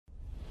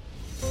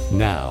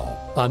Now,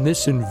 on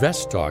this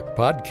Invest Talk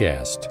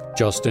podcast,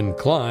 Justin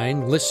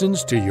Klein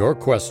listens to your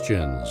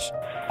questions.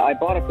 I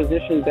bought a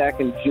position back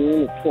in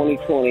June of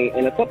 2020,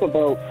 and it's up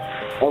about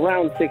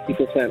around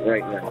 60%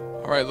 right now.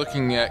 All right,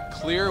 looking at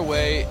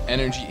Clearway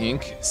Energy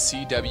Inc.,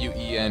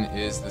 CWEN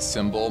is the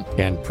symbol.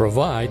 And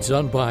provides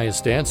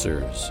unbiased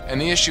answers.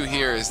 And the issue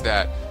here is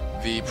that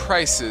the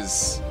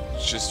prices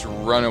just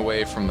run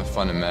away from the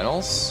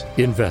fundamentals.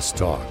 Invest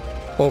Talk.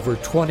 Over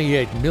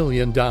 28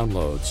 million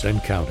downloads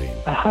and counting.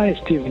 Hi,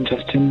 Steve and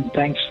Justin.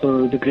 Thanks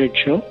for the great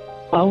show.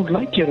 I would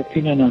like your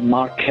opinion on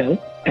Markel,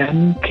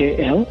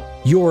 MKL.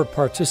 Your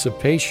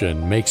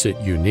participation makes it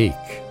unique.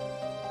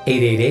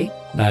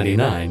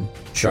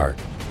 888-99-CHART.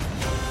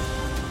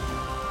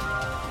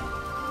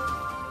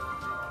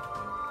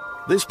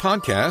 This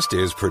podcast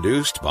is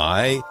produced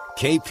by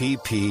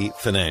KPP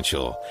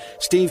Financial.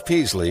 Steve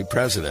Peasley,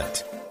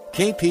 President.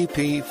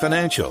 KPP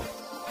Financial.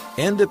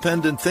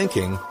 Independent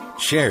thinking,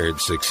 shared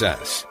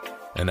success.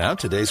 And now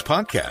today's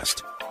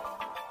podcast.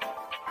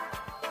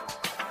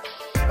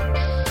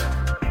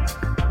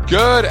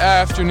 Good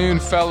afternoon,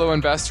 fellow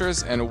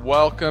investors, and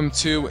welcome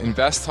to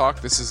Invest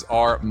Talk. This is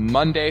our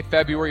Monday,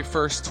 February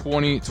 1st,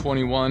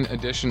 2021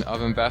 edition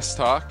of Invest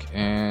Talk.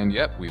 And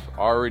yep, we've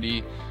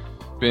already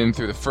been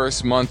through the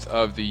first month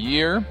of the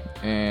year,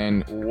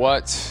 and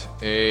what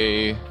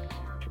a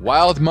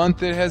wild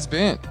month it has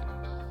been.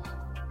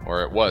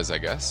 Or it was, I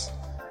guess.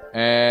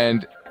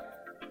 And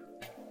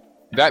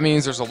that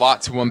means there's a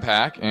lot to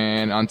unpack,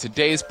 and on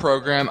today's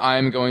program,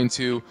 I'm going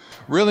to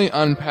really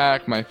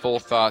unpack my full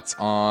thoughts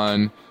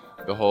on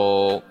the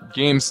whole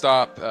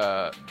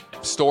GameStop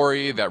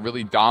story that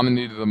really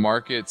dominated the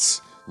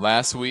markets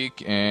last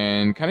week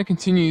and kind of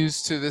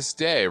continues to this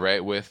day,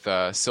 right, with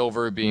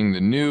silver being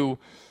the new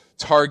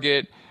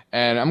target.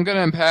 And I'm going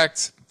to unpack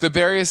the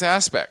various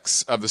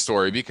aspects of the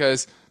story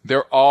because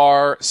there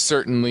are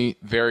certainly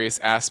various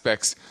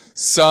aspects.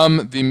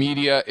 Some the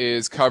media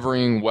is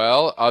covering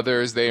well,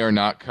 others they are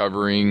not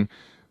covering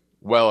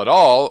well at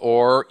all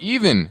or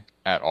even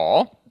at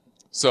all.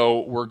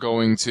 So I'm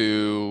going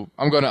to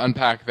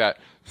unpack that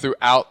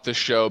throughout the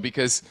show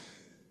because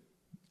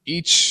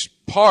each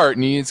part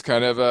needs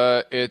kind of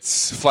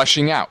its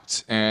fleshing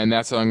out. And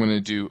that's what I'm going to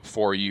do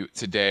for you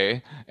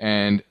today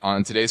and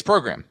on today's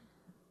program.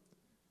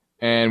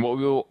 And what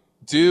we will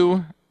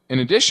do in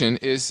addition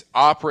is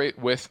operate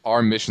with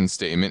our mission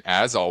statement,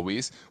 as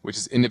always, which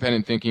is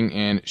independent thinking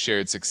and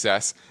shared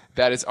success.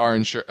 That is our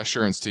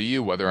assurance to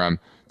you, whether I'm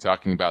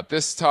talking about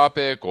this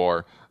topic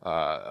or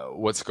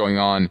what's going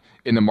on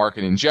in the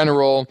market in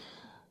general,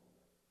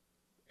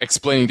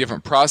 explaining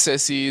different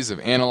processes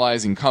of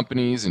analyzing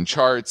companies and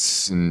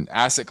charts and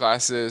asset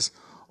classes,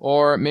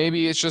 or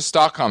maybe it's just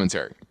stock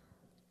commentary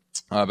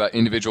about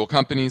individual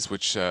companies,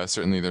 which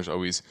certainly there's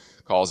always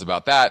calls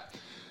about that.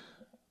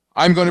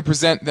 I'm going to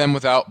present them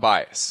without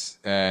bias,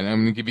 and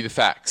I'm going to give you the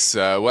facts,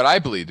 what I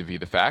believe to be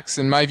the facts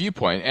and my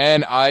viewpoint.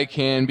 And I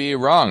can be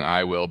wrong.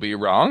 I will be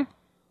wrong.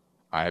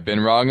 I have been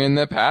wrong in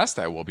the past.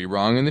 I will be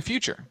wrong in the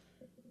future.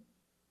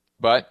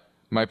 But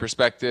my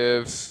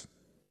perspective,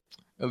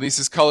 at least,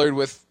 is colored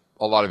with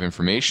a lot of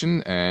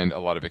information and a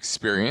lot of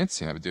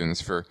experience. I've been doing this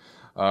for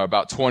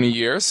about 20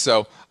 years.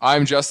 So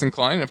I'm Justin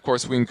Klein. Of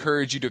course, we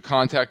encourage you to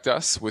contact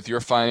us with your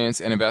finance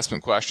and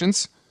investment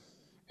questions.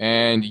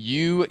 And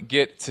you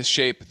get to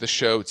shape the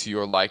show to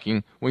your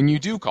liking when you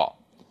do call.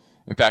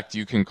 In fact,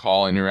 you can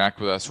call and interact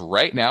with us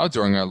right now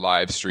during our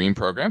live stream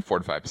program, 4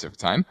 to 5 Pacific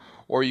time,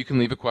 or you can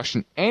leave a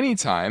question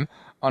anytime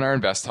on our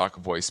Invest Talk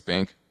voice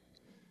bank.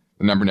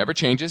 The number never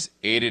changes,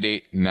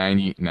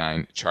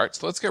 888-99-CHART.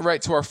 So let's get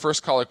right to our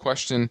first caller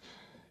question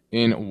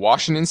in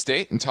Washington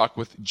State and talk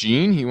with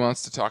Gene. He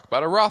wants to talk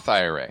about a Roth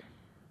IRA.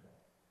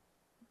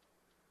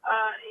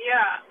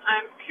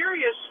 I'm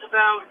curious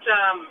about,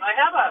 I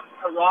have a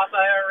Roth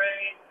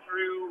IRA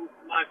through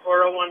my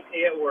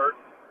 401k at work,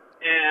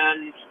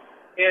 and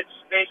it's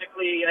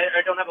basically,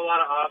 I don't have a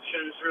lot of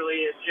options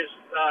really. It's just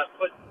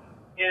put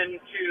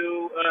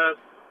into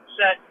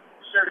set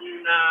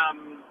certain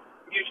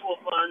mutual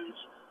funds,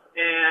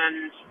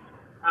 and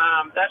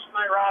that's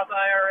my Roth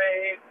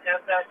IRA.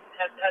 Had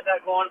that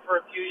going for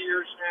a few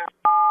years now,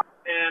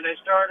 and I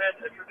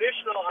started a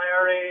traditional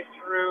IRA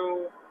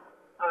through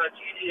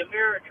TD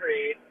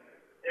Ameritrade.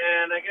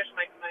 And I guess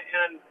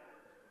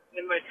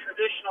in my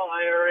traditional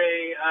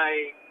IRA,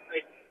 I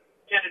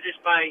tend to just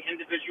buy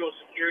individual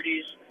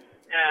securities,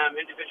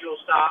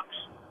 individual stocks.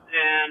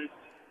 And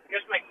I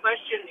guess my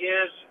question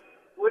is,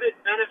 would it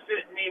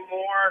benefit me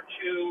more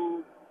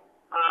to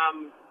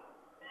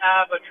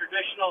have a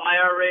traditional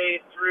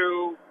IRA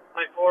through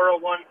my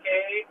 401k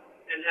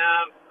and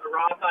have a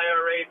Roth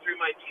IRA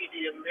through my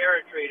TD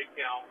Ameritrade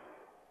account?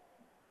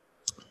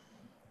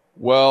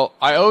 Well,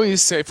 I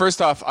always say,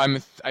 first off, I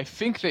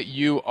think that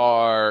you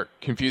are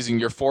confusing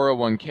your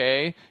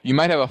 401k. You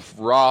might have a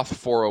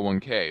Roth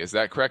 401k. Is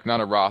that correct? Not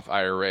a Roth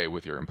IRA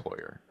with your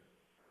employer.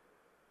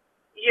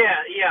 Yeah.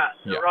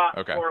 Roth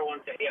okay.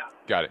 401k, yeah.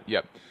 Got it,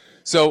 yep.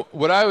 So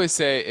what I always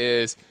say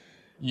is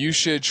you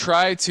should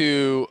try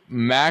to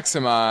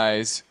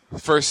maximize,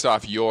 first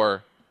off,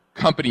 your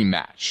company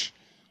match,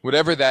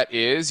 whatever that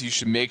is, you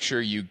should make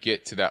sure you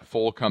get to that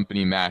full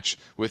company match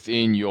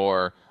within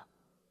your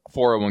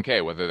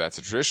 401k, whether that's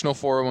a traditional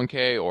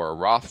 401k or a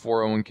Roth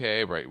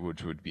 401k, right,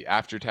 which would be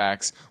after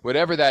tax.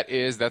 Whatever that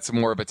is, that's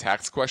more of a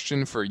tax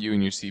question for you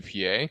and your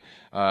CPA,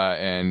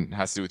 and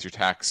has to do with your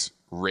tax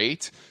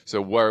rate.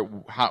 So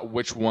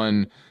which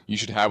one you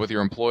should have with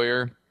your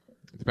employer,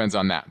 it depends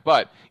on that.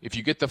 But if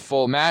you get the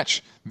full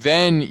match,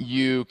 then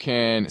you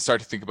can start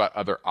to think about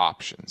other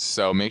options.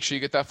 So make sure you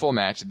get that full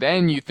match.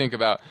 Then you think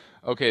about,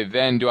 okay,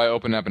 then do I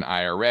open up an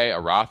IRA,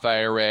 a Roth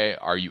IRA?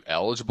 Are you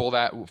eligible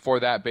for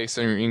that based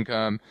on your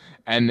income?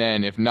 And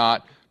then if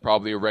not,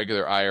 probably a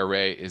regular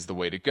IRA is the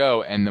way to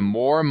go. And the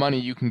more money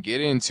you can get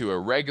into a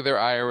regular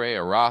IRA,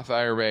 a Roth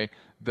IRA,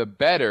 the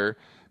better,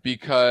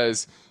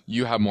 because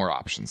you have more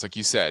options. Like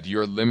you said,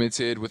 you're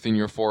limited within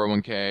your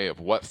 401k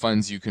of what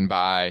funds you can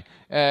buy,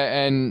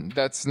 and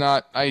that's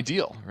not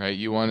ideal, right?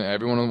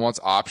 Everyone wants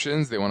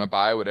options. They want to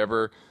buy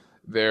whatever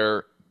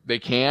they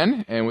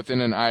can, and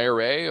within an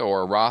IRA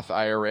or a Roth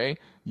IRA,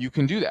 you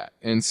can do that.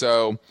 And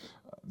so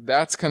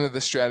that's kind of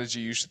the strategy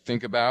you should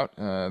think about.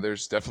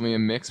 There's definitely a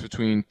mix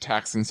between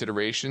tax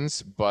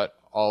considerations, but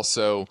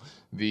also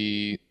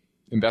the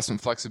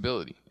investment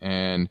flexibility.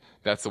 And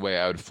that's the way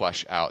I would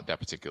flesh out that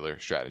particular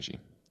strategy.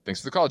 Thanks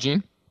for the call,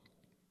 Gene.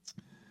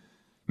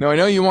 Now, I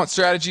know you want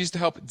strategies to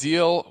help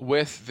deal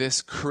with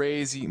this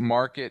crazy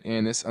market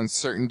and this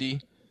uncertainty.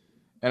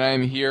 And I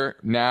am here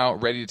now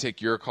ready to take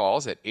your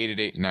calls at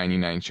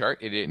 888-99-CHART.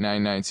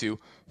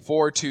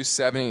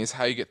 888-992-4278 is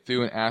how you get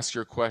through and ask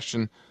your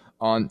question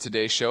on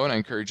today's show, and I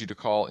encourage you to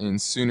call in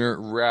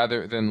sooner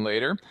rather than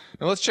later.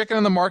 Now let's check in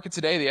on the market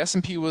today. The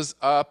S&P was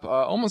up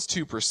almost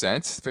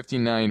 2%,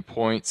 59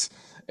 points.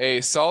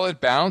 A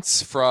solid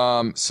bounce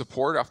from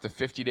support off the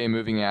 50-day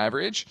moving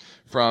average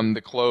from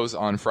the close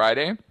on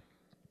Friday.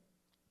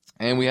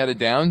 And we had a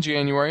down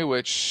January,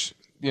 which,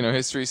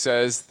 history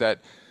says that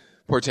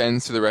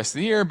portends to the rest of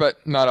the year,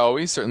 but not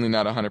always, certainly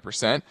not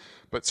 100%,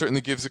 but certainly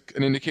gives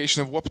an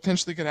indication of what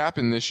potentially could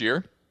happen this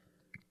year.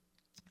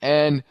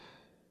 And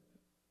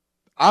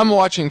I'm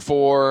watching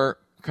for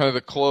kind of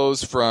the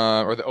close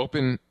or the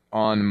open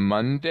on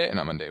Wednesday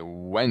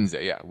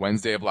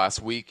of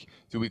last week.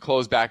 Do we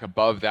close back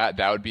above that?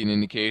 That would be an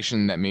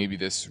indication that maybe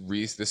this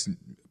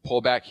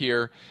pullback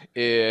here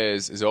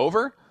is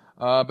over.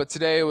 But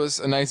today it was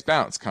a nice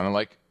bounce, kind of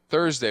like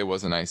Thursday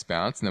was a nice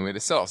bounce, and then we had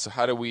to sell. So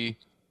how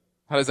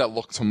does that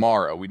look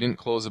tomorrow? We didn't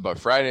close above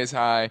Friday's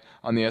high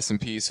on the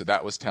S&P, so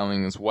that was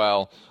telling as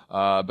well.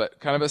 But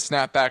kind of a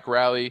snapback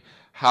rally.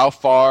 How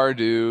far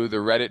do the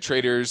Reddit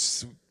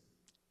traders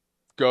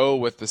go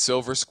with the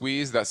silver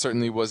squeeze? That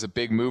certainly was a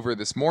big mover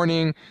this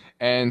morning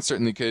and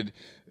certainly could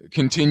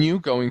continue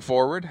going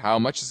forward. How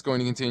much is going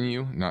to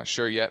continue? Not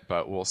sure yet,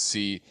 but we'll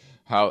see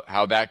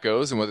how that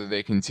goes and whether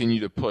they continue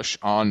to push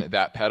on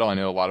that pedal. I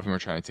know a lot of them are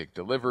trying to take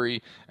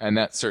delivery, and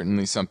that's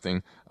certainly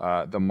something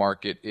the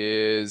market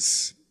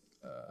is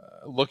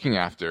looking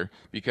after,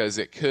 because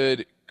it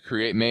could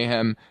create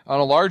mayhem on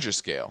a larger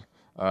scale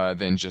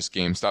than just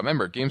GameStop.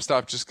 Remember,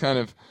 GameStop just kind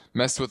of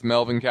messed with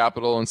Melvin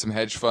Capital and some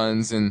hedge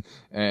funds and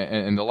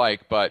the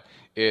like, but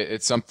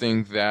it's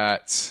something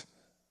that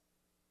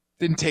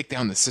didn't take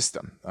down the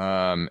system.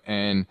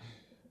 And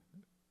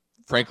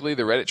frankly,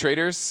 the Reddit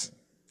traders,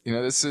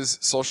 this is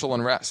social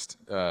unrest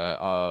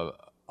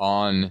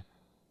on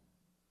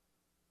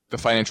the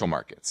financial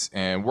markets.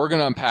 And we're going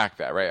to unpack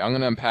that, right? I'm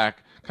going to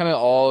unpack kind of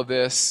all of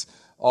this,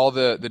 all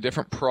the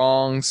different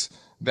prongs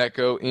that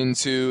go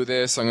into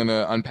this. I'm going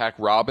to unpack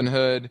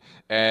Robinhood,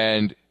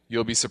 and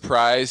you'll be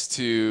surprised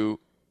to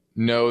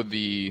know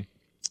the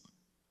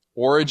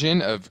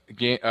origin of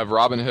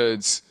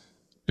Robinhood's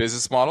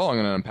business model. I'm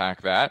going to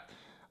unpack that.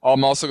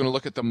 I'm also going to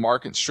look at the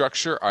market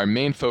structure. Our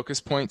main focus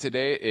point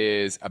today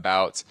is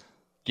about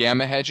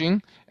gamma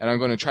hedging, and I'm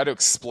going to try to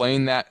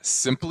explain that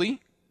simply.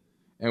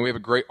 And we have a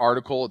great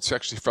article. It's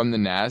actually from the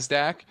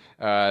NASDAQ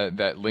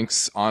that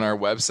links on our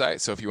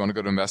website. So if you want to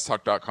go to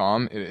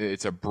investtalk.com,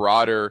 it's a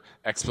broader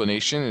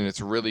explanation, and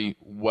it's really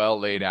well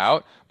laid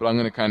out. But I'm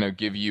going to kind of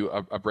give you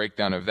a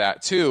breakdown of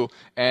that too,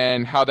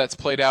 and how that's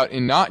played out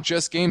in not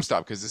just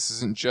GameStop, because this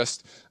isn't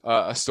just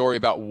a story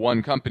about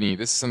one company.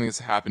 This is something that's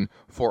happened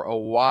for a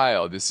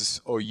while. This is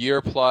a year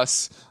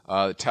plus.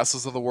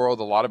 Teslas of the world,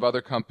 a lot of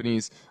other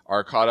companies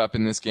are caught up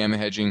in this gamma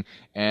hedging,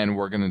 and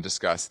we're going to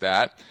discuss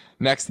that.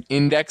 Next,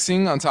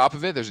 indexing on top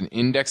of it. There's an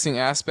indexing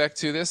aspect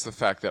to this, the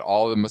fact that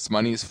all of this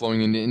money is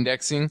flowing into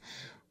indexing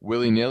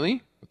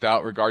willy-nilly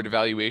without regard to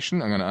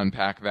valuation. I'm going to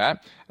unpack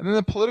that. And then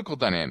the political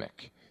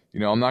dynamic.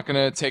 I'm not going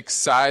to take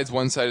sides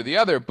one side or the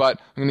other, but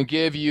I'm going to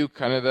give you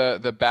kind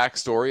of the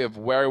backstory of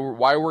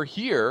why we're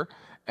here,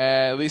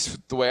 at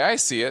least the way I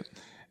see it,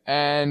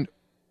 and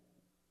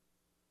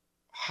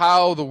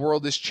how the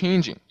world is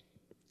changing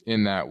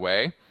in that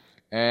way,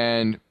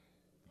 and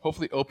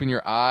hopefully open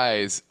your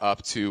eyes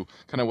up to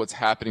kind of what's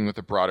happening with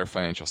the broader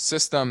financial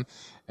system.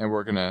 And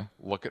we're going to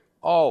look at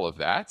all of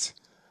that.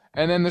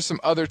 And then there's some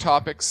other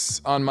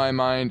topics on my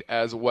mind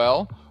as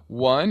well.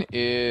 One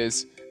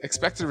is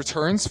expected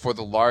returns for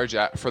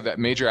the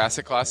major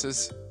asset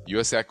classes,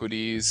 U.S.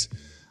 equities,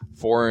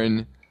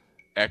 foreign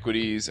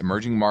equities,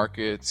 emerging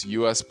markets,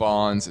 U.S.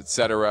 bonds,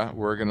 etc.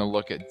 We're going to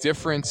look at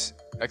different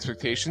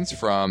expectations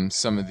from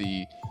some of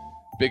the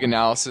big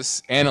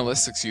analysts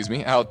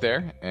out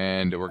there,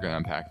 and we're going to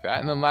unpack that.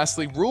 And then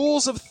lastly,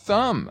 rules of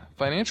thumb,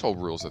 financial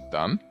rules of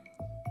thumb.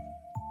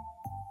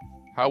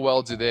 How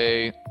well do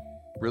they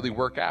really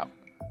work out?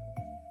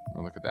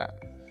 We'll look at that.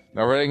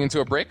 Now we're heading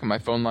into a break, and my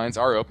phone lines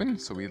are open,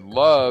 so we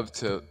love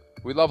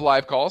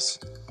live calls,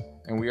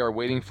 and we are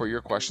waiting for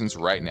your questions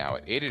right now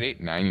at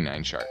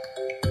 888-99-CHART.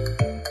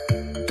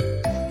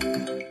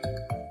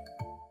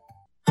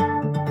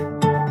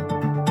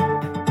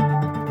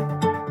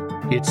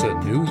 It's a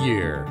new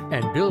year,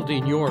 and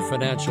building your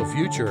financial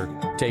future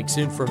takes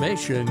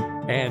information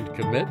and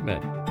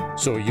commitment.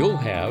 So you'll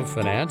have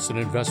finance and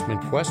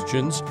investment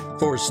questions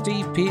for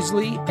Steve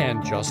Peasley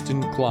and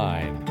Justin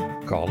Klein.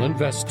 Call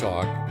Invest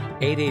Talk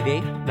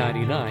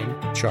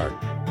 888-99-CHART.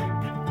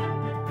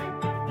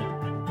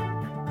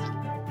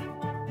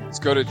 Let's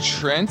go to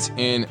Trent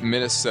in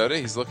Minnesota.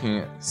 He's looking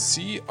at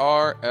CRLBF.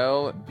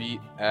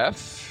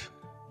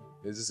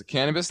 Is this a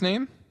cannabis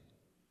name?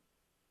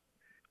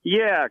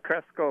 Yeah,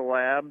 Cresco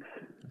Labs.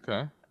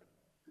 Okay.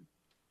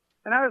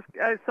 And I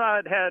saw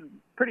it had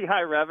pretty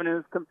high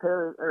revenues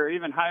or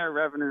even higher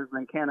revenues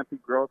than Canopy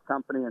Growth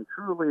Company and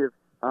Trulieve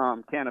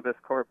Cannabis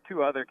Corp,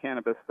 two other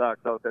cannabis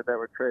stocks out there that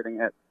were trading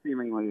at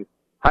seemingly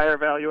higher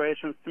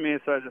valuations to me.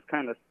 So I was just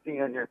kind of seeing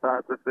your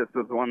thoughts if this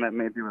was one that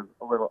maybe was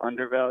a little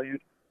undervalued.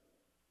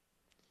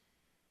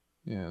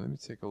 Yeah, let me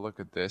take a look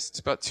at this. It's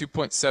about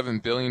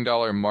 $2.7 billion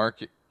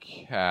market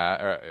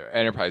cap, or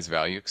enterprise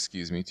value,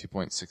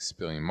 2.6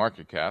 billion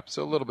market cap.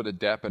 So a little bit of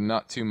debt, but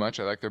not too much.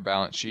 I like their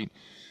balance sheet.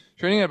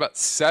 Trading at about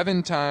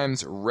 7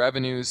 times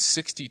revenues,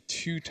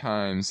 62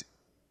 times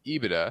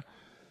EBITDA.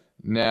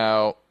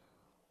 Now,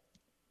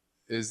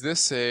 is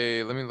this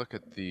let me look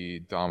at the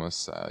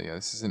domicile. Yeah,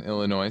 this is in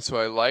Illinois. So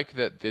I like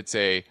that it's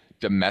a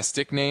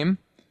domestic name,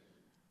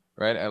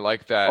 right? I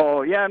like that.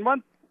 Oh, yeah, and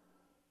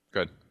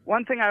Good.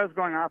 One thing I was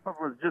going off of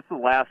was just the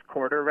last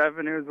quarter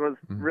revenues was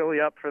really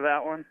up for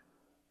that one.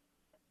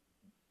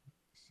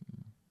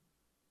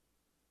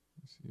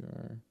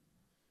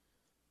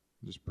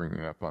 Just bringing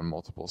it up on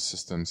multiple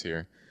systems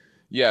here.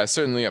 Yeah,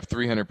 certainly up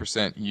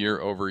 300% year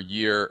over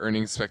year.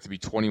 Earnings expect to be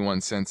 21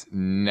 cents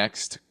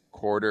this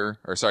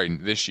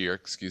year,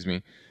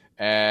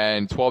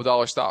 and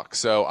 $12 stock.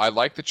 So I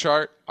like the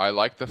chart. I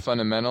like the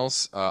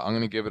fundamentals. I'm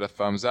going to give it a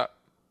thumbs up.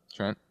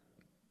 Trent,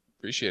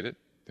 appreciate it.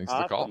 Thanks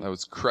for the call. That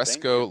was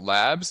Cresco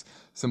Labs.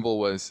 Symbol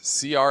was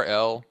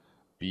CRLBF.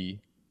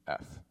 Now,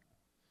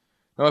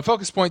 my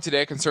focus point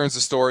today concerns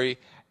the story.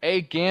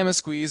 A gamma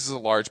squeeze is a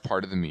large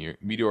part of the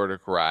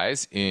meteoric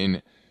rise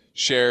in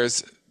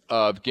shares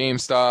of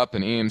GameStop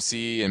and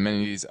AMC and many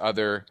of these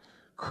other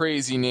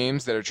crazy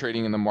names that are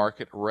trading in the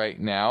market right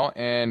now.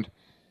 And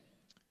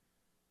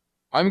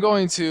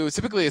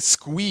typically a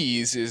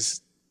squeeze is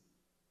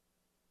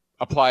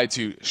applied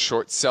to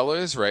short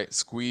sellers, right?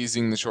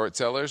 Squeezing the short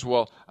sellers.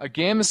 Well, a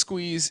gamma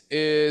squeeze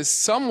is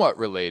somewhat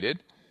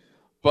related,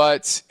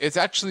 but it's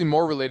actually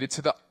more related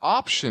to the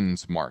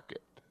options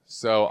market.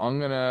 So I'm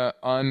going to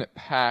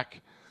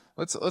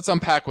let's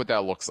unpack what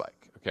that looks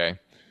like, okay?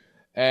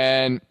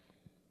 And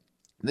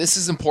this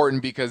is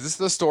important because this is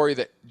the story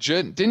that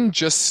didn't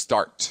just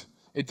start.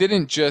 They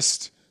didn't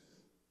just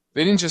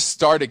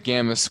start a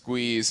gamma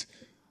squeeze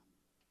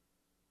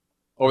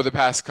over the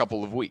past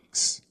couple of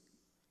weeks.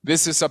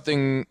 This is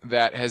something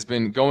that has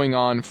been going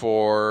on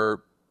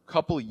for a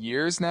couple of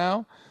years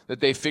now, that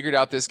they figured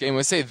out this game.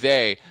 When I say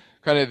they,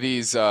 kind of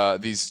these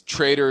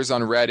traders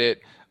on Reddit,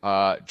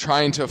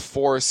 trying to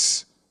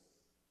force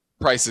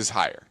prices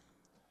higher.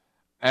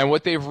 And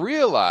what they've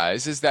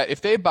realized is that if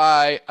they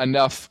buy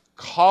enough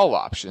call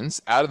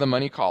options,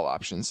 out-of-the-money call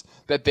options,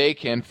 that they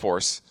can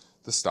force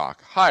the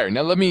stock higher.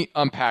 Now, let me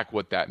unpack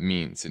what that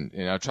means, and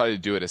I'll try to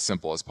do it as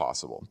simple as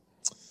possible.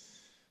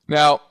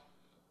 Now,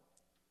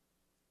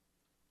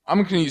 I'm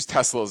going to use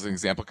Tesla as an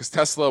example, because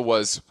Tesla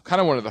was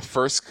kind of one of the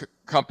first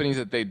companies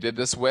that they did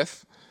this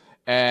with,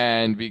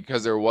 and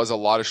because there was a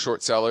lot of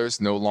short sellers,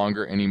 no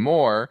longer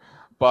anymore.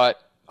 But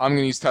I'm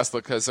going to use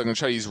Tesla because I'm going to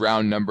try to use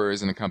round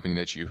numbers in a company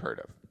that you've heard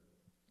of.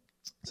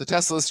 So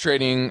Tesla's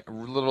trading a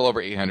little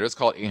over $800. Let's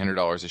call it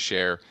 $800 a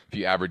share if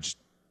you average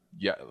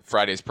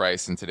Friday's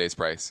price and today's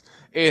price.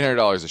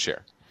 $800 a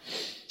share.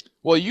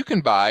 Well, you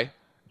can buy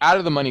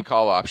out-of-the-money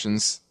call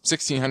options,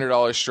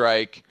 $1,600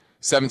 strike,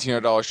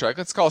 $1,700 strike.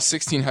 Let's call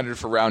 $1,600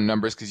 for round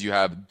numbers because you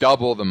have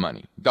double the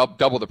money,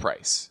 double the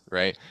price,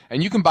 right?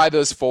 And you can buy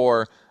those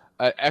for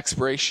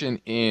expiration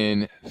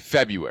in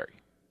February.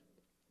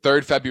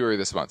 3rd February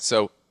this month.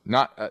 So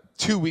not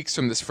 2 weeks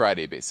from this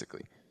Friday,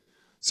 basically.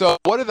 So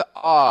what are the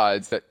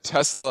odds that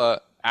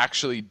Tesla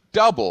actually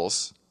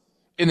doubles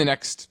in the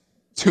next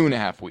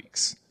 2.5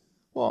 weeks?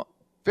 Well,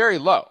 very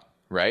low,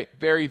 right?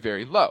 Very,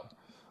 very low.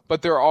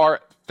 But there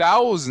are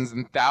thousands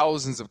and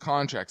thousands of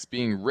contracts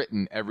being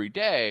written every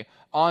day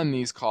on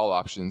these call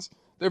options.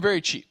 They're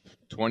very cheap,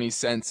 20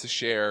 cents a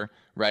share,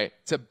 right?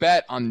 To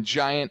bet on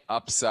giant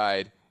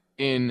upside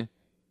in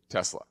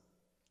Tesla.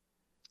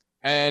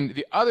 And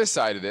the other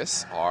side of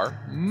this are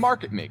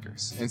market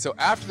makers. And so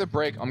after the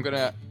break, I'm going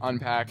to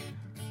unpack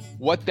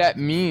what that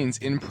means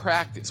in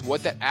practice,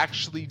 what that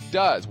actually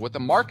does, what the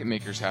market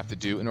makers have to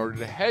do in order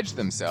to hedge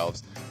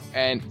themselves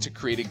and to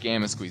create a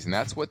gamma squeeze. And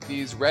that's what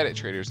these Reddit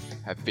traders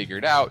have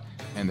figured out,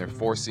 and they're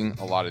forcing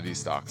a lot of these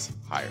stocks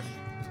higher.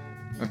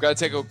 I've got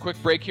to take a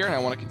quick break here, and I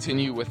want to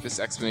continue with this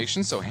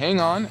explanation. So hang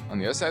on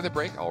the other side of the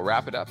break, I'll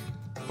wrap it up.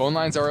 Phone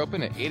lines are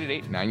open at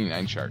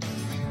 888-99-CHART.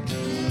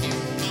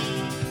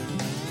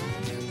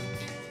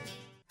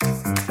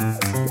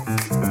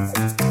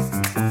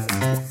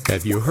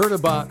 Have you heard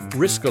about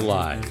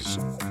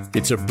Riskalyze?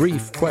 It's a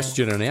brief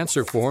question and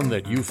answer form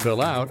that you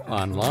fill out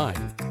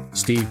online.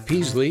 Steve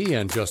Peasley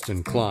and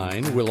Justin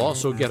Klein will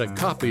also get a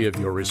copy of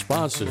your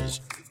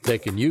responses. They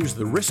can use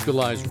the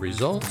Riskalyze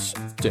results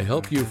to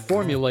help you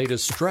formulate a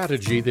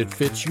strategy that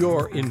fits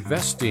your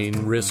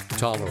investing risk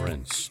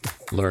tolerance.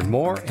 Learn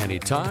more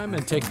anytime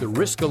and take the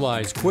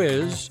Riskalyze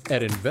quiz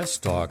at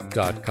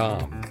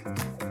investtalk.com.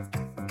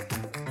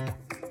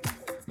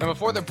 Now,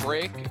 before the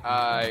break,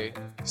 I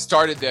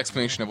started the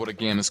explanation of what a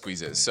gamma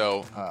squeeze is.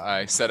 So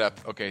I set up,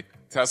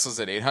 Tesla's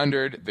at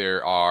 800.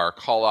 There are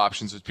call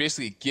options, which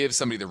basically give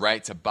somebody the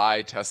right to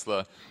buy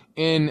Tesla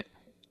in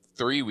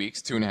 3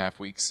 weeks, 2.5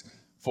 weeks,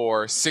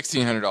 for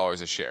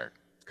 $1,600 a share.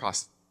 It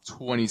costs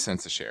 20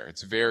 cents a share.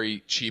 It's a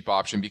very cheap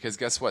option because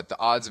guess what? The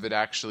odds of it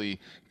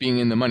actually being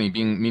in the money,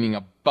 meaning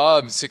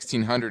above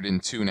 1,600 in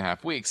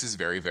 2.5 weeks, is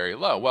very, very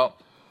low. Well,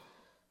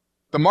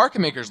 the market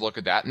makers look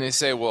at that and they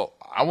say, well,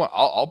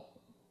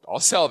 I'll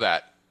sell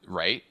that,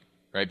 right?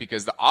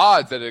 Because the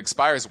odds that it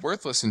expires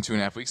worthless in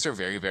 2.5 weeks are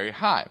very, very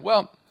high.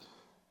 Well,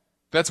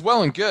 that's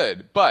well and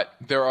good, but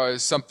there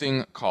is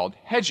something called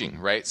hedging,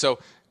 right? So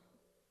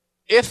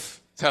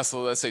if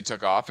Tesla, let's say,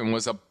 took off and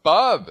was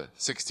above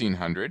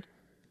 1,600,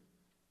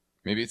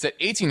 maybe it's at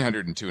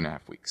 1,800 in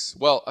 2.5 weeks.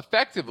 Well,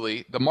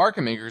 effectively, the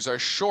market makers are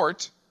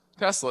short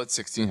Tesla at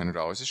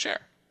 $1,600 a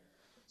share.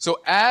 So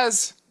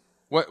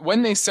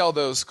when they sell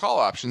those call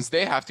options,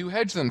 they have to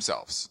hedge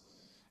themselves.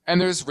 And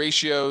there's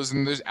ratios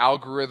and there's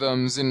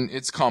algorithms and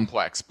it's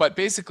complex. But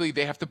basically,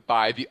 they have to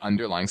buy the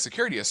underlying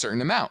security, a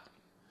certain amount.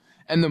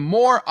 And the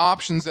more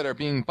options that are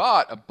being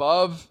bought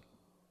above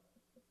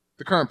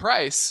the current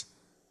price,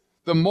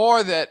 the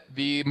more that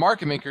the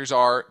market makers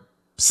are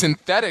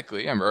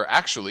synthetically, or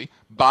actually,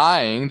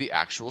 buying the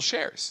actual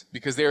shares.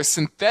 Because they are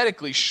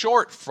synthetically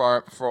short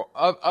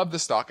of the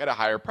stock at a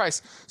higher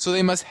price. So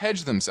they must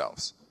hedge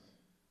themselves.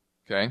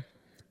 Okay?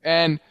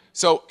 And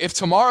so if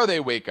tomorrow they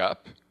wake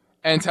up,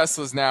 and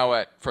Tesla's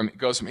now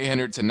goes from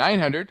 800 to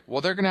 900,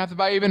 well, they're going to have to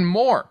buy even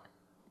more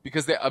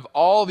because they have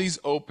all these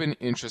open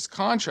interest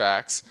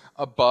contracts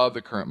above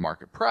the current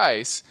market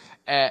price,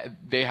 and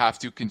they have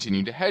to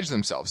continue to hedge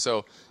themselves.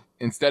 So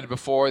instead of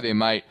before, they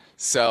might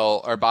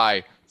sell or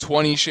buy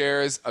 20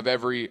 shares of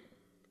every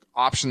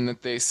option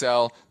that they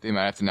sell, they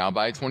might have to now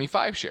buy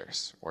 25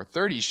 shares or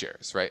 30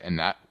 shares, right? And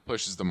that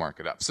pushes the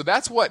market up. So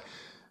that's what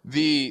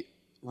the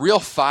real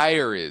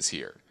fire is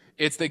here.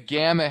 It's the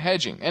gamma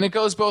hedging, and it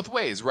goes both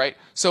ways, right?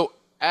 So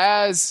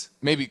as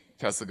maybe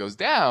Tesla goes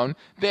down,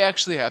 they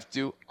actually have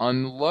to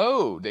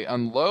unload. They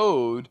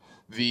unload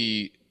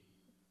the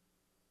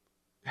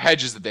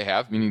hedges that they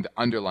have, meaning the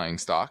underlying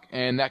stock,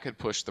 and that could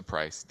push the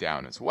price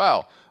down as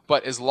well.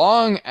 But as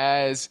long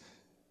as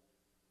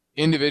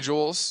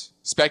individuals,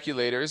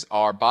 speculators,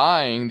 are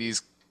buying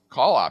these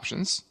call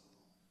options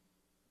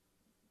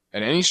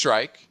at any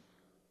strike,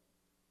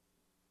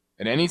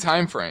 at any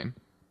time frame,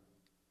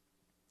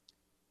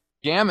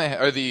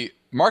 the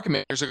market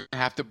makers are going to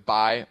have to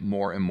buy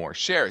more and more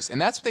shares.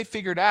 And that's what they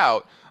figured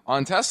out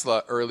on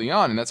Tesla early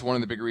on. And that's one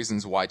of the big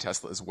reasons why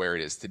Tesla is where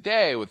it is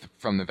today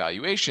from the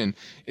valuation,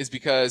 is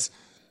because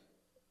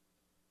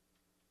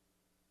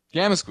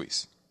gamma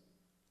squeeze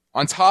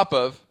on top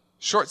of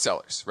short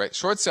sellers, right?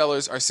 Short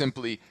sellers are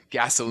simply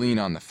gasoline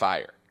on the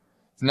fire.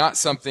 It's not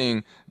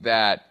something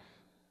that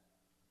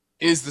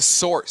is the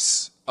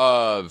source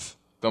of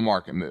the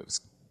market moves.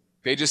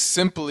 They just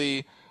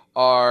simply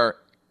are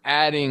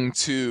adding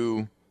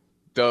to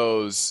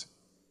those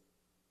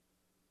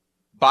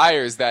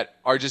buyers that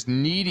are just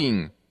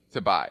needing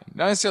to buy.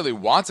 Not necessarily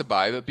want to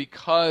buy, but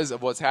because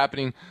of what's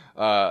happening,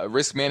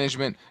 risk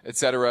management,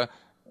 etc.,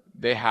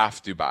 they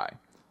have to buy.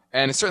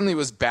 And it certainly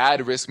was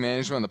bad risk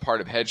management on the part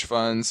of hedge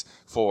funds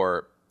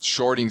for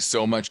shorting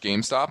so much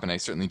GameStop, and I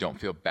certainly don't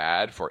feel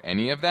bad for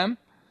any of them.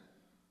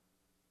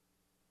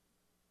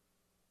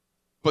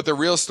 But the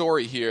real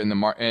story here, and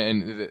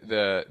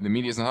the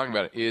media is not talking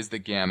about it, is the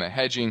gamma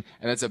hedging,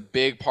 and that's a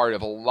big part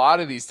of a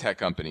lot of these tech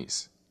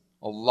companies.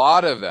 A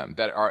lot of them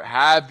that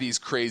have these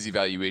crazy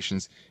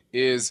valuations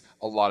is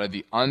a lot of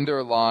the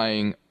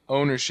underlying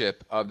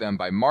ownership of them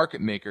by market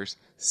makers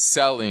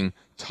selling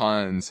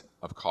tons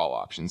of call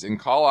options. And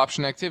call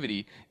option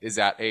activity is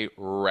at a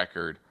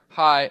record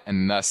high,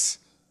 and thus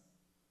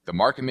the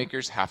market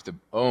makers have to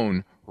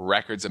own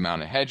records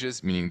amount of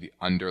hedges, meaning the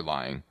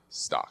underlying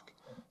stock.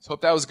 So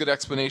hope that was a good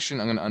explanation.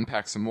 I'm going to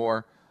unpack some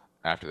more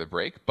after the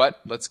break, but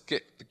let's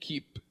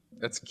keep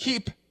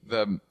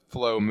the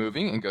flow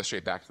moving and go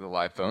straight back to the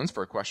live phones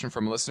for a question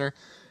from a listener.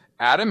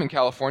 Adam in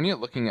California,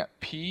 looking at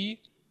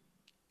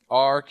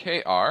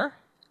PRKR.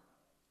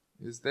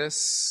 Is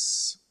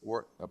this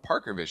a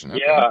Parker Vision?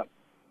 Okay. Yeah,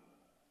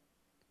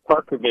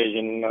 Parker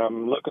Vision.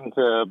 I'm looking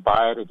to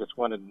buy it. I just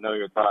wanted to know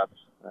your thoughts.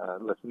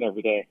 Listen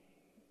every day.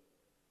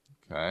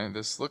 Okay,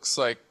 this looks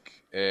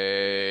like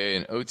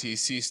an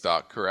OTC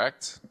stock,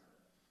 correct?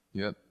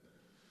 Yep.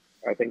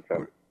 I think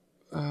so.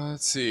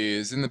 Let's see.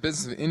 Is in the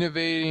business of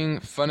innovating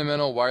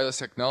fundamental wireless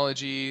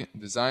technology,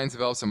 designs,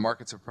 develops, and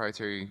markets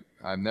proprietary.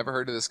 I've never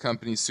heard of this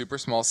company. Super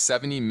small,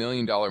 $70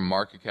 million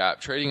market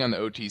cap, trading on the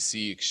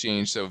OTC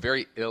exchange, so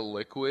very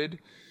illiquid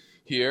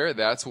here.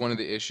 That's one of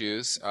the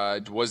issues.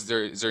 Is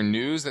there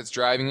news that's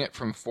driving it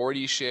from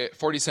 40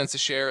 cents a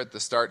share at the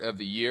start of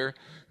the year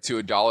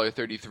to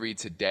 $1.33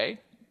 today?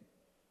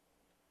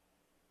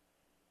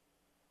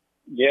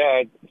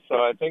 Yeah, so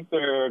I think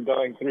they're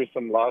going through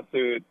some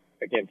lawsuit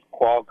against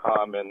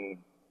Qualcomm, and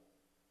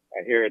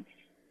I hear it's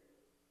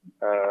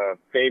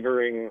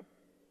favoring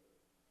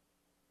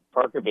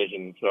Parker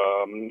Vision. So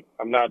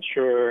I'm not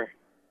sure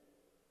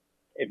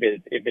if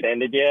it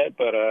ended yet,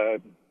 but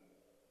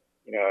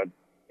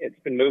it's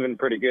been moving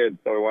pretty good.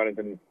 So I wanted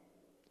to know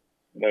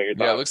your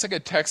thoughts. Yeah, it looks like a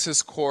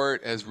Texas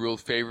court has ruled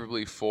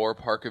favorably for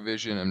Parker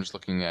Vision. I'm just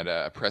looking at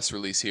a press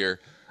release here.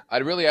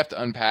 I'd really have to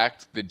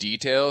unpack the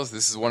details.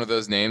 This is one of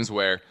those names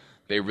where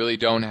they really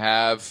don't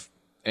have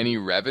any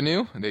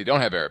revenue. They don't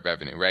have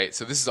revenue, right?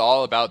 So this is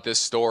all about this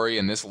story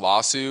and this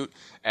lawsuit.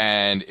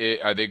 And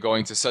are they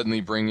going to suddenly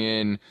bring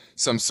in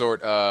some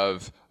sort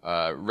of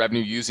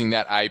revenue using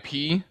that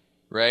IP,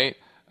 right?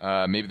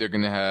 Maybe they're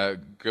going to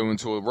go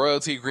into a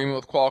royalty agreement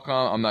with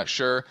Qualcomm. I'm not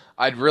sure.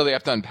 I'd really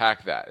have to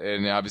unpack that.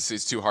 And obviously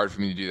it's too hard for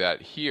me to do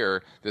that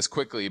here this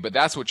quickly. But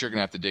that's what you're going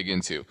to have to dig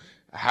into.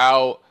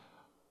 How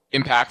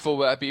impactful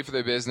will that be for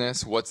the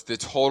business? What's the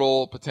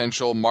total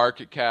potential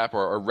market cap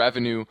or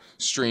revenue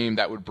stream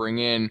that would bring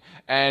in?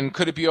 And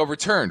could it be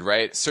overturned,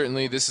 right?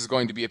 Certainly this is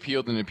going to be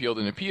appealed and appealed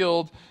and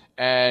appealed.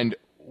 And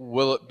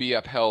will it be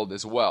upheld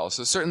as well?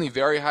 So certainly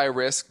very high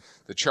risk.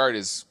 The chart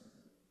is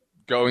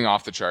going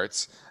off the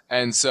charts.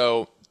 And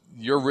so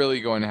you're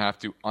really going to have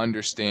to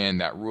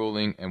understand that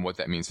ruling and what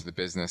that means for the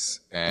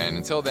business. And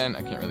until then,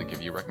 I can't really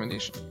give you a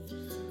recommendation.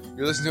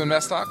 You're listening to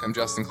Invest Talk. I'm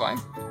Justin Klein,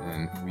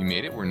 and we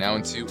made it. We're now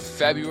into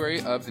February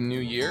of the new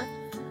year,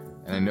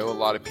 and I know a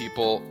lot of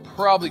people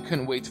probably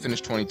couldn't wait to finish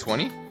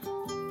 2020,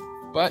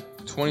 but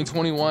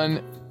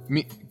 2021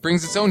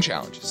 brings its own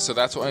challenges. So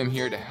that's why I'm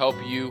here to help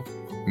you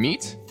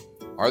meet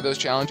those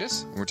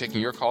challenges, and we're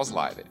taking your calls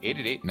live at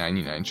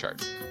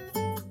 888-99-CHART.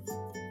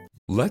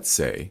 Let's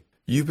say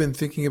you've been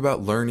thinking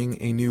about learning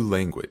a new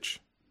language.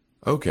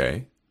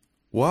 Okay,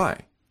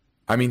 why?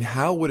 I mean,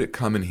 how would it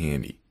come in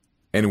handy?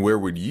 And where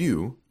would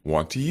you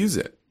want to use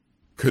it?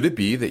 Could it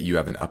be that you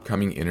have an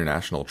upcoming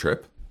international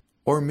trip?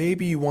 Or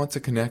maybe you want to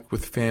connect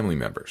with family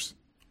members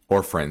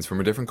or friends from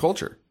a different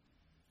culture?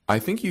 I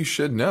think you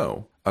should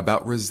know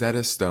about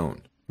Rosetta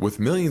Stone. With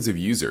millions of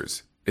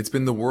users, it's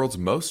been the world's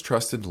most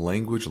trusted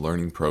language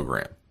learning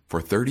program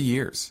for 30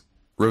 years.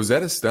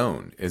 Rosetta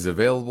Stone is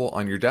available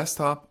on your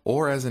desktop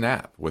or as an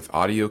app with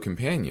Audio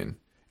Companion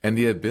and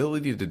the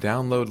ability to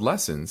download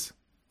lessons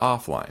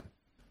offline.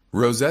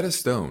 Rosetta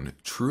Stone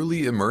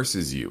truly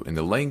immerses you in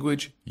the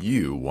language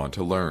you want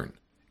to learn.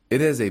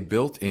 It has a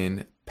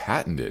built-in,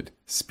 patented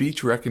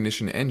speech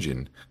recognition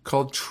engine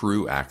called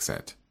True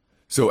Accent.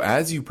 So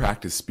as you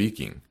practice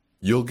speaking,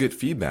 you'll get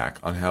feedback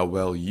on how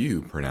well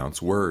you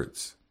pronounce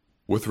words.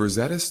 With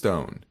Rosetta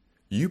Stone,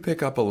 you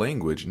pick up a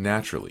language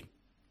naturally,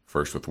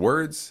 first with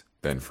words,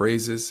 then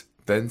phrases,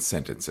 then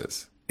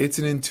sentences. It's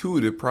an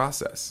intuitive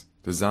process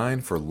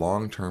designed for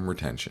long-term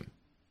retention.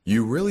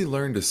 You really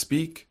learn to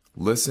speak,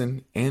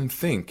 listen, and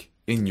think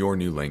in your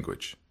new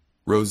language.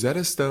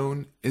 Rosetta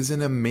Stone is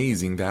an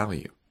amazing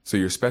value, so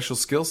your special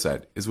skill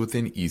set is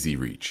within easy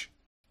reach.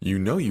 You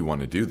know you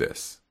want to do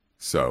this,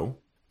 so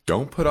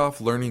don't put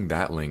off learning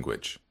that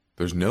language.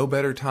 There's no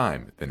better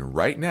time than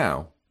right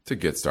now to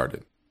get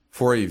started.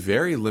 For a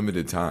very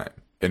limited time,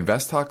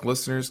 InvestTalk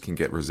listeners can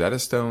get Rosetta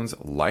Stone's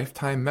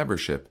lifetime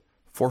membership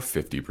for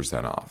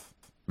 50% off.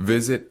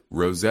 Visit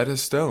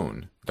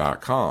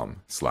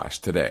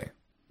rosettastone.com/today.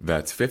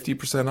 That's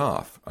 50%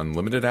 off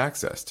unlimited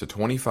access to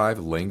 25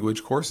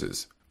 language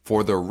courses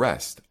for the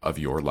rest of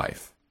your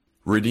life.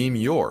 Redeem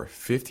your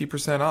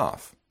 50%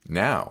 off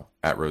now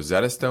at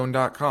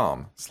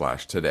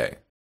rosettastone.com/today.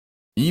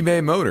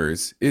 eBay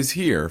Motors is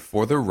here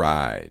for the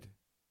ride.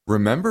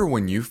 Remember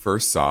when you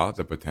first saw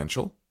the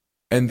potential?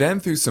 And then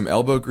through some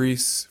elbow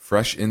grease,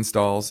 fresh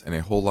installs, and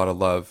a whole lot of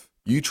love,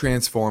 you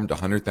transformed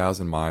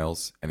 100,000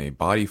 miles and a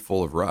body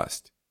full of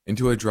rust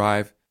into a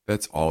drive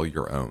that's all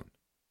your own.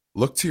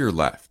 Look to your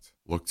left,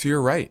 look to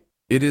your right.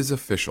 It is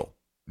official.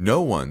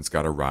 No one's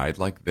got a ride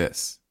like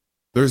this.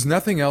 There's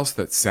nothing else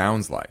that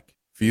sounds like,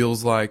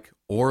 feels like,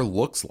 or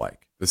looks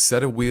like the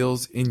set of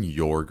wheels in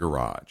your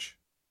garage.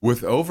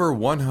 With over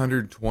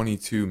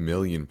 122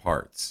 million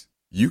parts,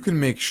 you can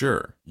make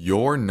sure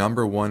your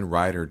number one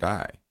ride or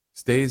die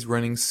stays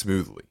running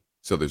smoothly,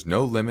 so there's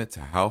no limit to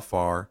how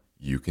far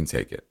you can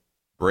take it.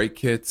 brake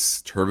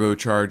kits,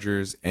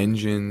 turbochargers,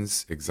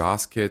 engines,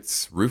 exhaust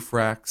kits, roof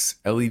racks,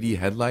 LED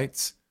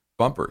headlights,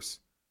 bumpers.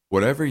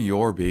 Whatever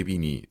your baby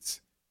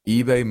needs,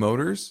 eBay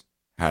Motors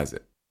has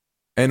it.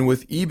 And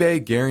with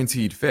eBay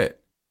Guaranteed Fit,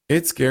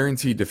 it's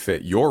guaranteed to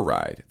fit your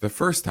ride the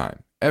first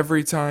time,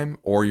 every time,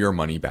 or your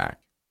money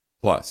back.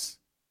 Plus,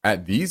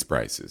 at these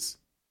prices,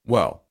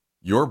 well,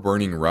 you're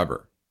burning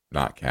rubber,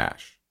 not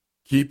cash.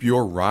 Keep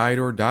your ride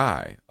or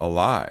die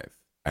alive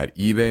at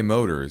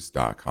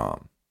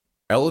ebaymotors.com.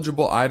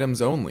 Eligible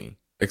items only.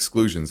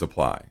 Exclusions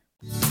apply.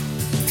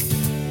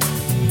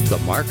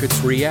 The markets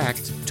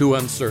react to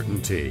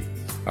uncertainty.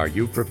 Are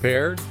you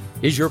prepared?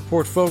 Is your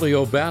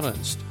portfolio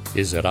balanced?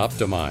 Is it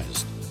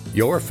optimized?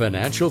 Your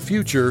financial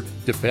future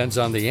depends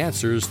on the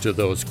answers to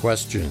those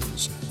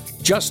questions.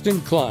 Justin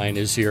Klein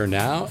is here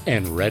now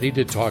and ready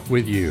to talk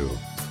with you.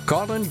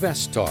 Call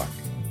Invest Talk,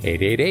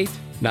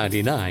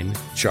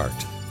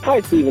 888-99-CHART. Hi,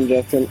 Steve and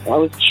Justin. I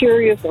was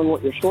curious on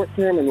what your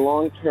short-term and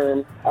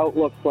long-term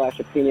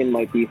outlook/opinion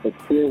might be for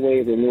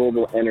Clearway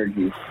Renewable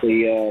Energy.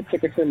 The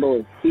ticker symbol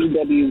is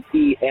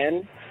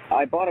CWEN.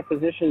 I bought a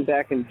position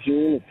back in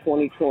June of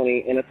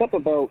 2020, and it's up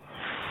about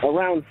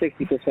around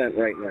 60%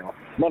 right now.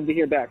 Love to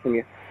hear back from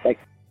you. Thanks.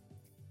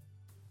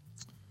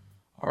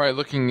 All right,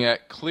 looking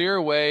at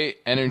Clearway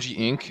Energy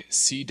Inc.,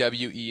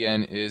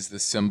 CWEN is the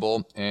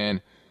symbol,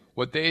 and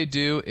what they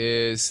do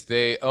is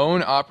they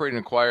own, operate, and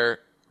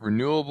acquire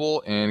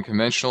renewable and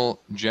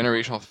conventional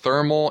generational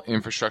thermal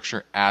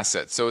infrastructure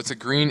assets. So it's a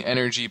green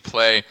energy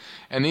play,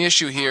 and the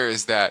issue here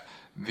is that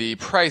the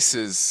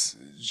prices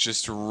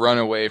just run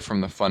away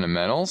from the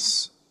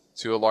fundamentals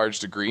to a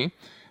large degree,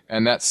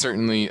 and that's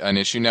certainly an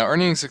issue. Now,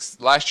 earnings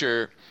last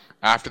year,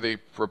 after they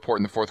report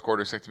in the fourth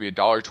quarter, expect to be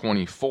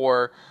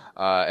 $1.24,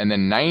 and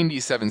then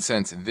 97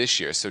 cents this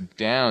year, so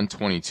down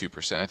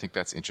 22%. I think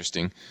that's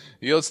interesting.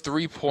 The yield's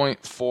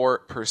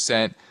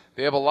 3.4%.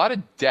 They have a lot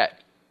of debt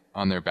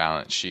on their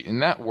balance sheet,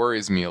 and that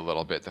worries me a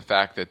little bit, the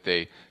fact that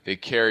they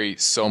carry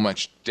so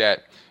much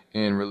debt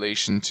in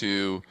relation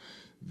to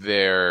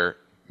their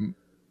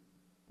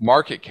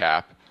market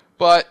cap,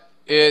 but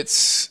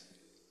it's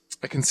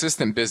a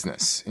consistent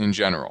business in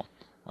general,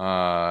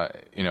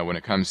 when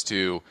it comes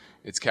to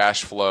its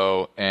cash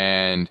flow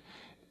and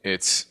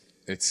its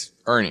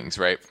earnings,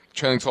 right?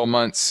 Trailing 12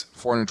 months,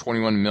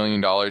 $421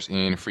 million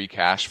in free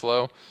cash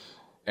flow,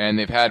 and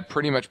they've had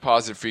pretty much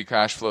positive free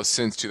cash flow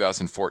since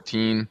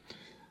 2014.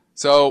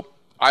 So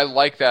I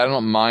like that. I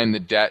don't mind the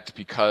debt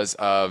because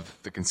of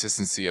the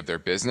consistency of their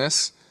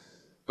business.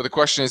 But the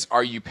question is,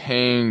 are you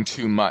paying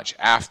too much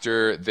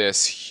after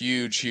this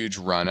huge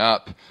run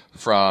up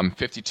from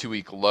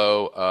 52-week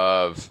low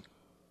of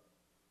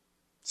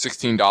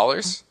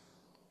 $16,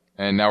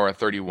 and now we're at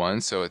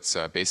 31, so it's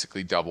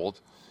basically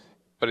doubled.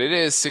 But it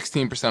is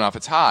 16% off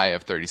its high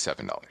of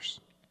 $37.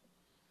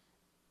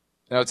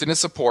 Now it's in a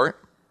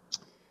support,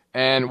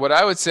 and what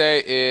I would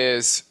say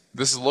is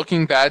this is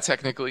looking bad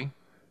technically.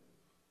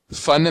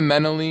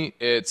 Fundamentally,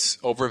 it's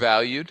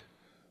overvalued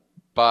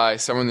by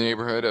somewhere in the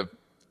neighborhood of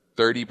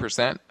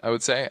 30%, I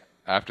would say,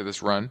 after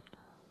this run.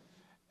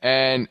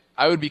 And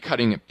I would be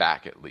cutting it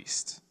back at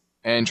least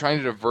and trying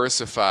to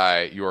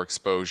diversify your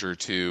exposure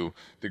to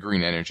the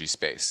green energy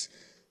space.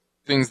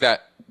 Things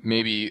that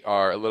maybe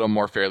are a little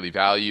more fairly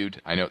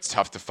valued. I know it's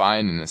tough to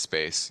find in this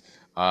space,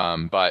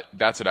 but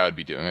that's what I would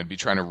be doing. I'd be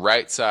trying to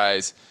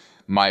right-size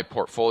my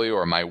portfolio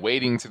or my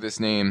weighting to this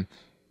name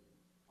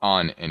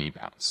on any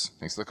bounce.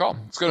 Thanks for the call.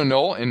 Let's go to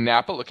Noel in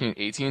Napa looking at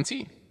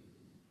AT&T.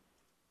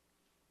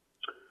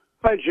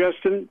 Hi,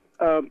 Justin.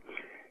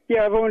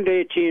 I've owned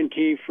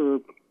AT&T for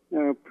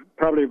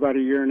probably about a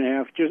year and a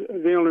half. Just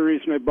the only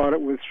reason I bought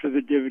it was for the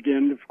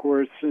dividend, of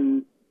course,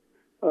 and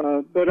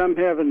but I'm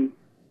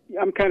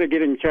kind of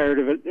getting tired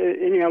of it.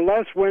 Anyhow,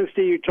 last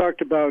Wednesday you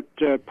talked about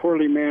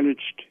poorly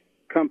managed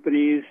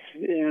companies,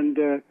 and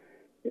you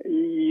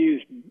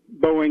used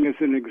Boeing as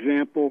an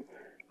example.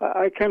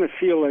 I kind of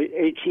feel like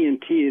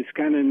AT&T is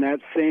kind of in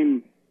that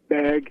same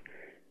bag,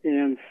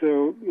 and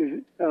so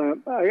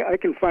I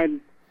can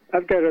find.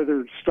 I've got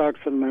other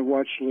stocks on my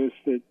watch list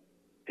that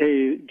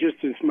pay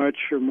just as much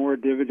or more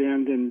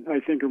dividend, and I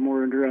think are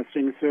more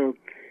interesting. So,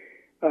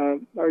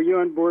 are you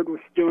on board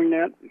with doing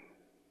that?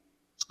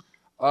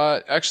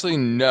 Actually,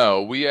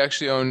 no. We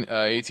actually own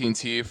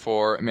AT&T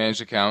for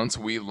managed accounts.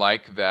 We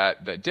like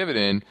that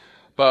dividend,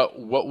 but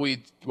what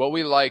we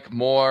like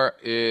more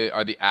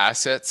are the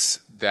assets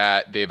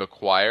that they've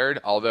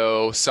acquired.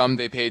 Although some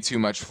they paid too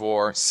much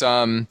for,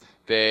 some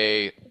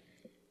they,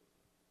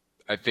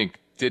 I think,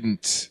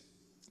 didn't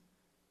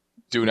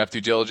do enough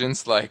due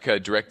diligence, like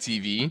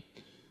DirecTV.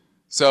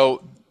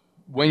 So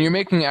when you're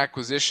making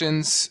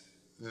acquisitions,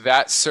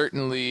 that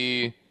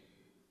certainly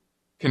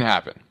can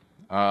happen.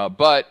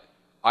 But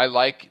I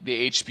like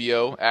the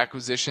HBO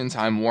acquisition,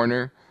 Time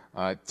Warner.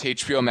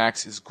 HBO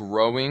Max is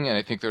growing, and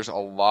I think there's a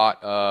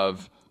lot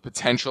of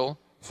potential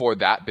for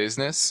that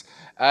business.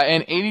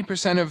 And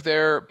 80% of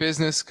their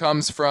business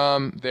comes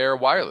from their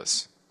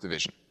wireless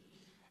division.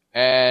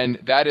 And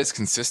that is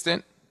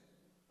consistent.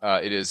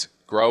 It is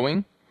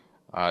growing.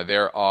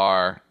 There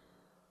are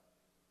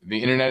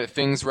the Internet of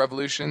Things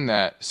revolution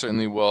that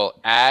certainly will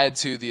add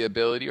to the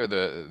ability or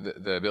the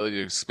ability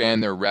to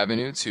expand their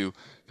revenue to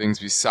things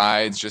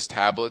besides just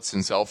tablets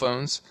and cell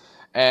phones.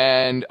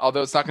 And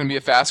although it's not going to be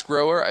a fast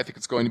grower, I think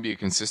it's going to be a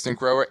consistent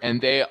grower.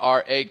 And they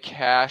are a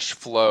cash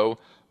flow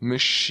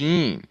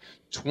machine.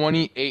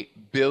 $28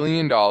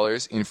 billion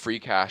in free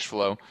cash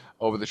flow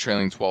over the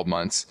trailing 12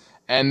 months.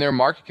 And their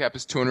market cap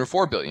is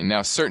 $204 billion.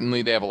 Now,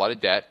 certainly they have a lot of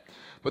debt,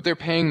 but they're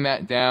paying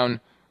that down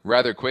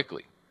rather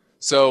quickly.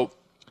 So,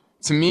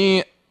 to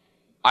me,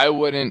 I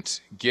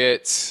wouldn't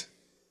get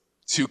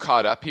too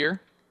caught up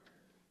here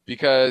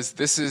because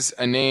this is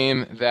a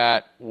name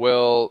that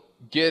will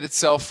get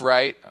itself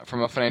right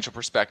from a financial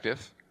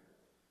perspective.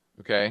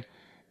 Okay?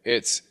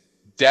 Its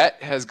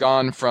debt has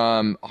gone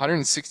from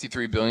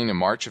 $163 billion in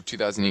March of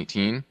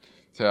 2018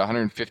 to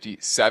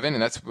 $157,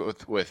 and that's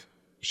with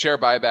share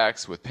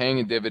buybacks, with paying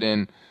a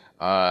dividend.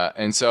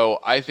 And so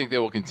I think they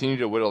will continue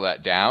to whittle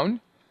that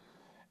down.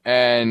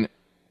 And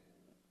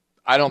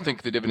I don't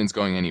think the dividend's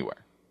going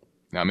anywhere.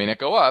 Now, it may not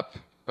go up,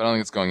 but I don't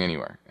think it's going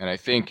anywhere. And I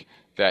think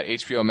that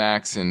HBO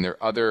Max and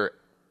their other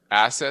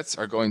assets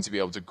are going to be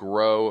able to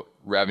grow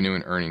revenue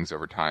and earnings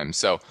over time.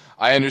 So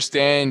I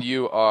understand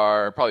you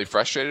are probably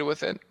frustrated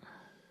with it,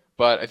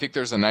 but I think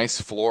there's a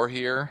nice floor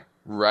here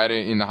right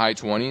in the high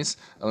 20s.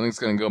 I don't think it's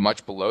going to go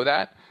much below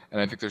that. And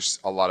I think there's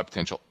a lot of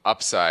potential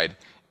upside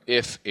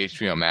if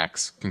HBO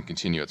Max can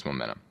continue its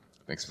momentum.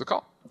 Thanks for the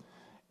call.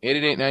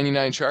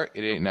 888-99-CHART,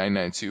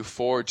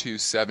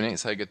 888-992-4278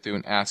 is how you get through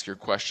and ask your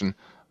question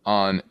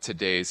on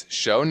today's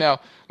show.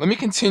 Now, let me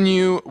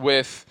continue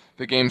with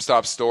the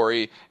GameStop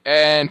story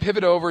and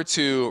pivot over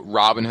to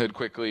Robinhood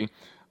quickly.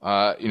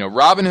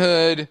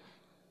 Robinhood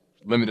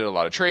limited a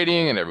lot of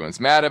trading and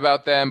everyone's mad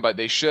about them, but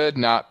they should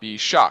not be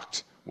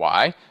shocked.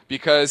 Why?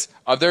 Because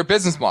of their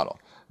business model.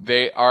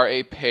 They are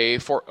a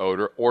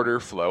pay-for-order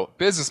flow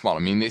business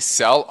model, meaning they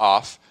sell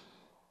off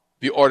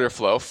the order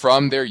flow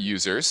from their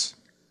users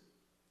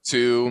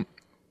to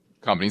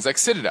companies like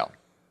Citadel.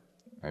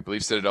 I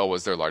believe Citadel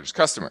was their largest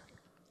customer.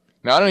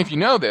 Now, I don't know if you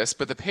know this,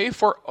 but the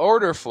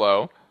pay-for-order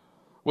flow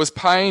was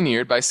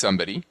pioneered by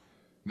somebody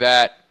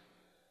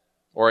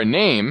or a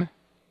name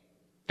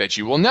that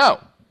you will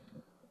know.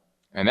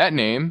 And that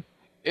name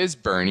is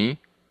Bernie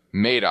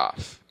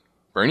Madoff.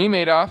 Bernie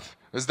Madoff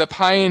was the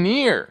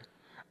pioneer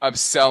of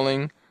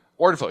selling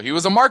order flow. He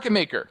was a market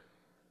maker.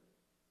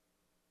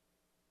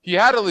 He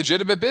had a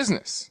legitimate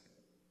business.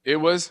 It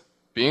was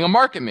being a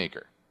market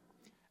maker.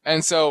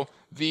 And so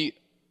the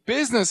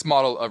business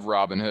model of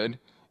Robinhood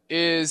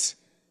is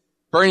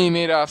Bernie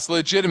Madoff's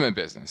legitimate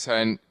business.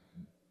 And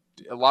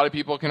a lot of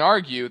people can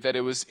argue that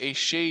it was a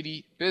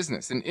shady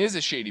business and is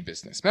a shady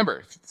business. Remember,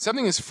 if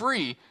something is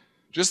free,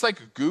 just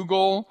like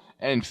Google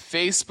and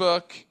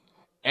Facebook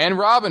and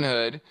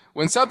Robinhood,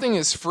 when something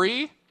is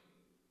free,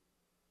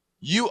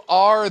 you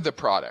are the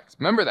product.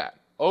 Remember that.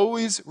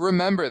 Always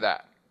remember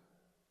that.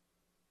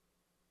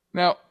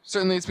 Now,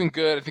 certainly it's been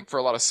good, I think, for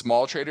a lot of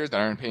small traders that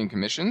aren't paying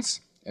commissions.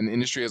 And the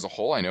industry as a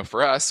whole, I know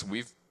for us,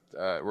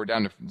 we're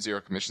down to 0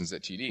 commissions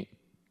at TD.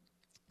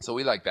 So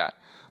we like that.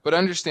 But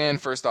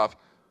understand, first off,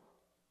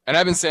 and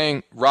I've been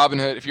saying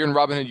Robinhood, if you're in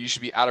Robinhood, you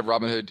should be out of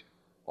Robinhood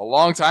a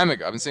long time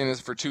ago. I've been saying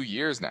this for 2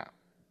 years now.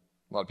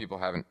 A lot of people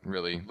haven't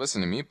really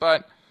listened to me,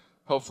 but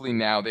hopefully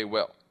now they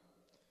will.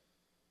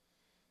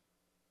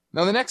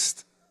 Now, the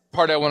next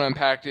part I want to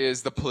unpack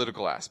is the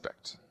political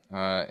aspect.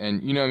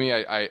 And you know me,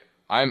 I'm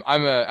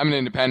an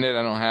independent.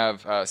 I don't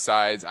have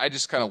sides. I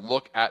just kind of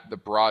look at the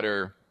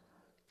broader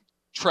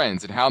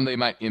trends and how they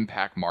might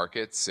impact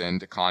markets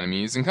and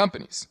economies and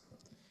companies.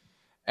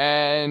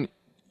 And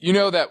you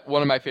know that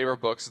one of my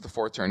favorite books is The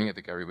Fourth Turning. I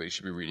think everybody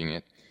should be reading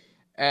it.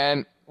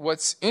 And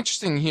what's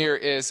interesting here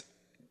is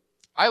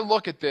I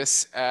look at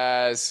this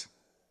as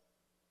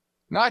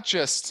not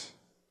just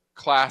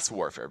class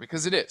warfare,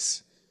 because it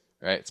is.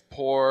 Right? It's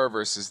poor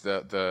versus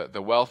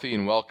the wealthy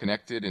and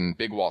well-connected in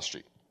Big Wall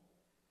Street.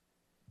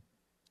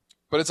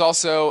 But it's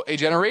also a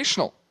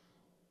generational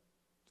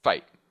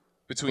fight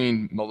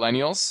between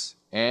millennials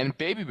and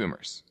baby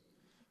boomers.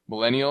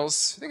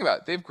 Millennials, think about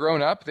it, they've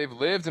grown up, they've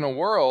lived in a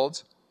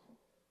world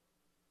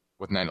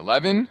with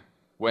 9/11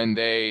 when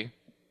they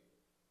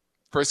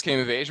first came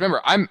of age.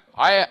 Remember,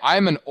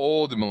 I'm an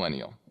old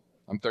millennial.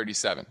 I'm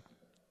 37.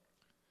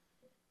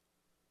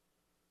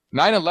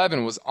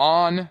 9/11 was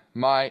on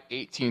my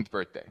 18th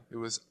birthday. It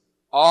was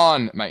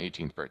on my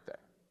 18th birthday.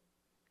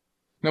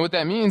 Now, what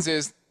that means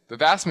is the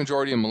vast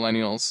majority of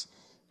millennials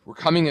were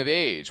coming of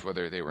age,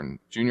 whether they were in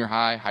junior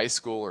high, high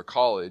school, or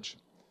college,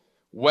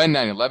 when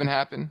 9/11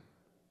 happened.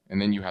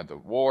 And then you had the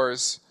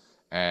wars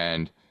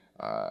and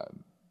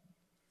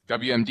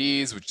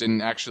WMDs, which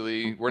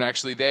weren't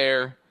actually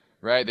there,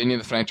 right? Then you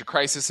had the financial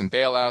crisis and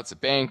bailouts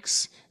of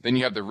banks. Then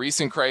you have the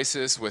recent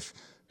crisis with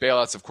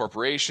bailouts of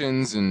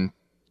corporations and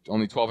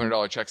only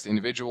 $1,200 checks to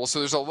individuals. So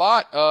there's a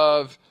lot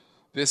of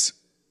this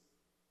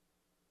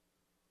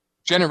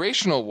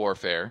generational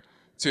warfare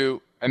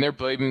and they're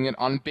blaming it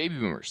on baby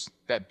boomers,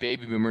 that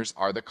baby boomers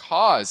are the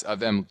cause of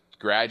them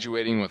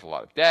graduating with a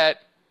lot of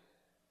debt,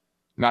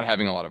 not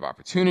having a lot of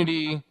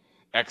opportunity,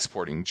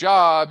 exporting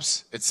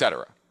jobs,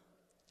 etc.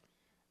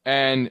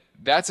 And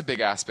that's a big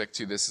aspect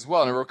to this as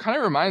well. And it kind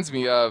of reminds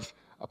me of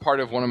a part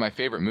of one of my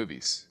favorite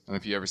movies. I don't know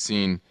if you've ever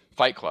seen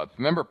Fight Club.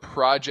 Remember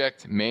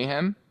Project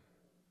Mayhem?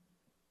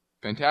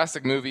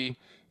 Fantastic movie,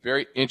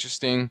 very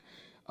interesting.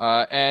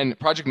 And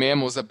Project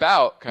Mayhem was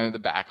about kind of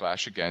the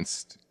backlash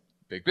against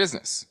big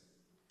business.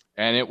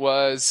 And it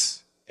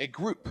was a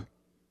group.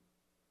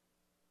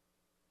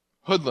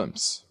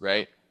 Hoodlums,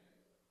 right?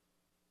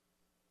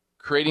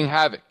 Creating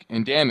havoc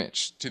and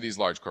damage to these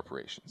large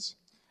corporations.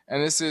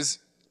 And this is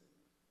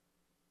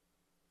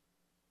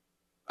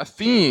a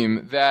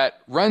theme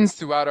that runs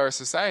throughout our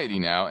society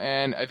now,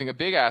 and I think a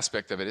big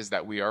aspect of it is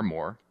that we are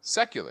more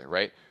secular,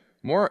 right?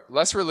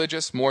 Less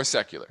religious, more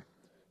secular.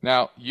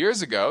 Now,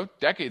 years ago,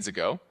 decades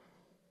ago,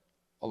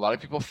 a lot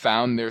of people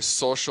found their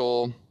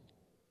social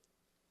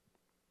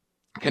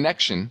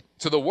connection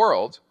to the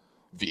world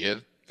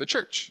via the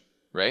church,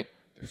 right?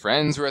 Their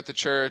friends were at the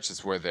church.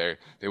 It's where they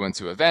went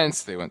to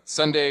events, they went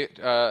Sunday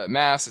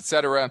mass,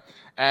 etc.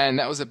 And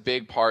that was a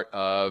big part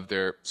of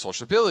their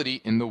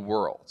sociability in the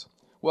world.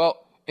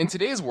 Well, in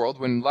today's world,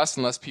 when less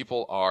and less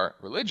people are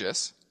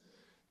religious,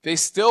 they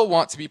still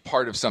want to be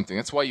part of something.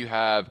 That's why you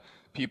have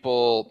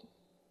people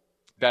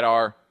that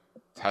are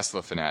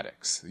Tesla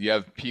fanatics. You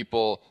have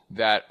people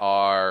that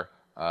are,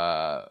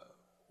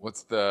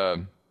 what's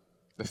the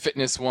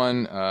fitness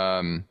one?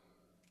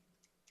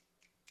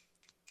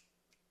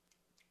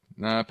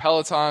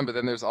 Peloton, but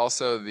then there's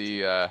also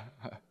the,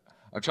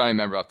 I'm trying to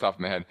remember off the top of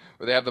my head,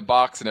 where they have the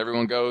box and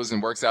everyone goes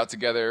and works out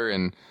together,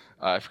 and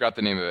I forgot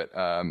the name of it.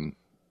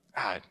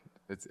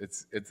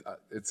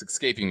 It's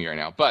escaping me right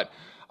now. But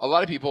a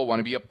lot of people want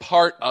to be a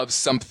part of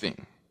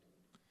something.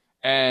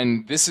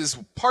 And this is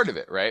part of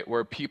it, right?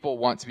 Where people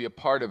want to be a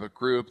part of a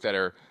group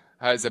that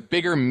has a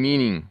bigger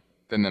meaning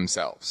than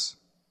themselves.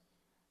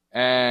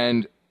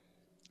 And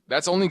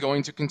that's only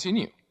going to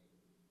continue.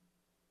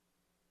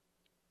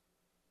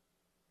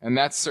 And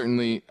that's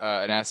certainly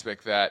an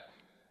aspect that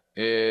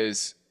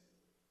is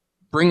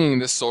bringing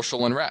this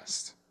social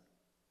unrest.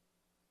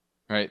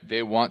 Right?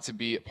 They want to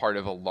be a part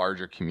of a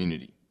larger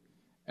community.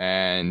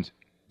 And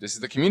this is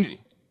the community.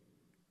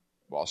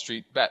 Wall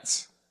Street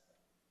bets.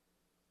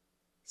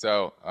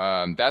 So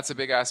that's a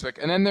big aspect.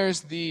 And then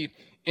there's the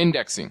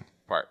indexing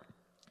part.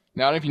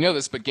 Now, I don't know if you know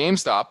this, but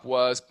GameStop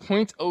was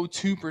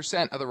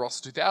 0.02% of the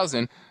Russell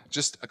 2000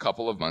 just a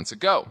couple of months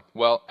ago.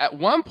 Well, at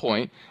one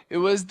point, it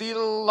was the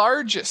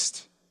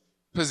largest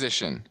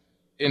position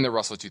in the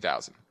Russell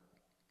 2000.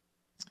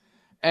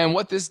 And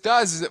what this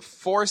does is it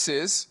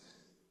forces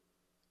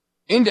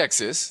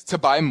indexes to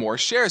buy more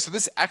shares. So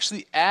this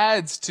actually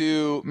adds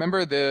to,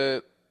 remember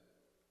the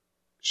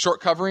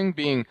short covering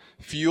being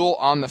fuel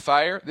on the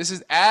fire? This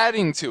is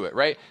adding to it,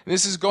 right? And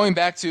this is going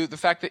back to the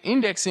fact that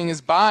indexing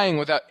is buying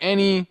without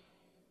paying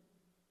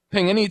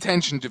any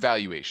attention to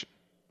valuation.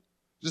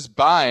 Just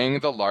buying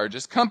the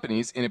largest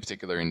companies in a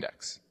particular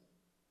index.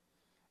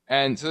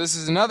 And so this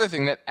is another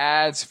thing that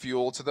adds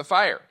fuel to the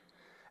fire.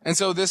 And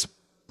so this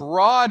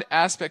broad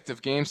aspect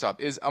of GameStop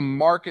is a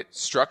market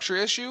structure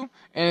issue,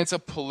 and it's a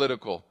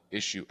political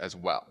issue as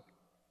well.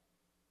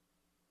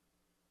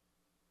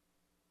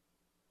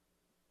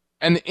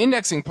 And the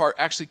indexing part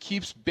actually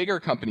keeps bigger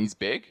companies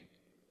big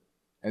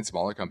and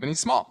smaller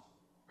companies small,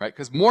 right?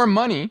 Because more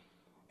money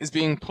is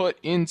being put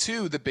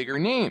into the bigger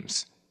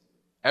names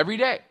every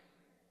day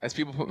as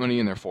people put money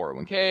in their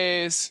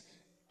 401ks,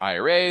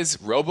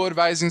 IRAs,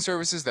 robo-advising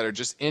services that are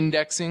just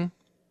indexing,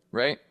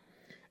 right?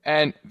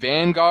 And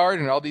Vanguard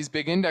and all these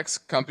big index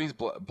companies,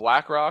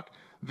 BlackRock,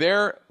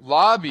 they're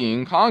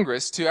lobbying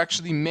Congress to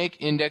actually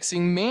make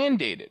indexing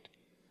mandated.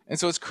 And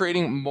so it's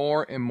creating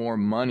more and more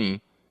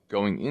money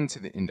going into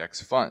the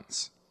index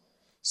funds.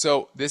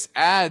 So this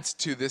adds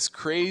to this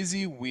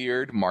crazy,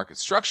 weird market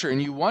structure,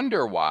 and you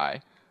wonder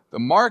why the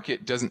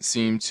market doesn't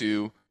seem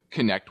to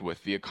connect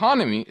with the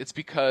economy. It's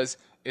because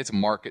it's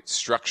market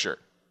structure.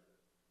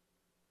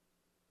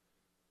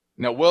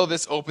 Now, will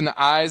this open the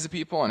eyes of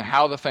people on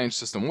how the financial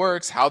system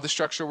works, how the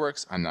structure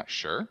works? I'm not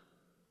sure.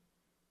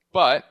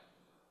 But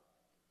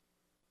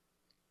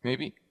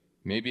maybe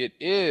it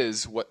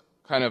is what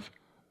kind of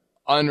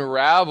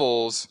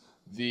unravels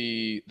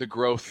the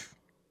growth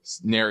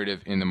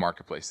narrative in the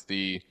marketplace,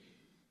 the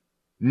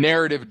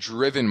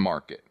narrative-driven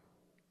market,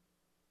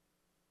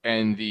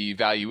 and the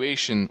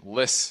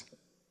valuation-less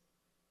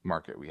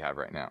market we have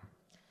right now.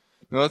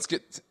 Now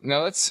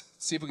let's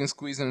see if we can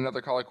squeeze in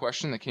another caller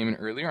question that came in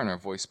earlier on our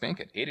voice bank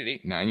at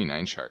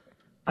 888-99-CHART.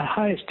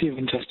 Hi, Steve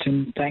and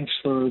Justin. Thanks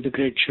for the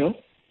great show.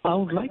 I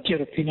would like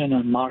your opinion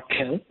on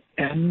Markel,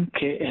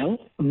 MKL,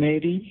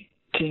 Mary,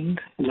 King,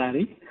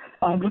 Larry.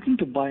 I'm looking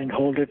to buy and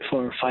hold it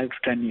for 5 to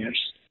 10 years.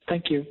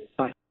 Thank you.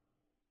 Bye.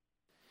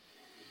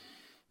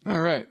 All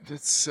right.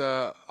 This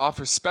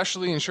offers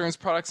specialty insurance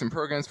products and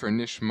programs for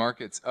niche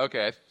markets.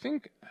 Okay, I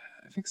think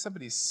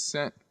somebody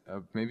sent,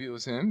 maybe it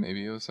was him,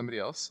 maybe it was somebody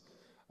else,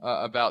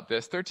 about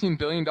this. $13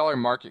 billion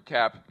market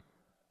cap.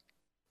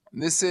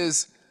 This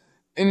is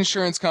an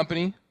insurance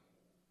company,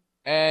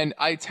 and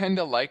I tend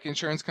to like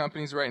insurance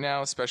companies right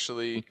now,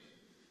 especially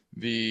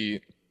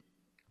the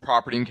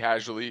property and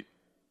casualty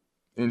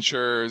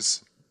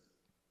insurers,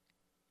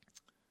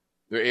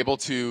 they're able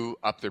to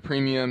up their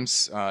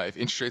premiums. If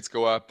interest rates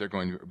go up, they're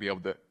going to be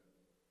able to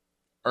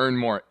earn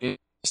more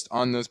interest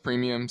on those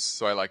premiums.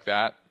 So I like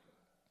that.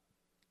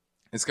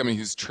 It's a company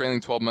whose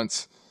trailing 12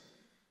 months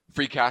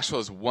free cash flow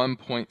is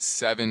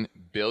 $1.7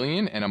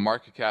 billion and a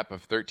market cap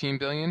of $13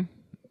 billion.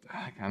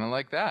 I kind of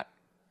like that.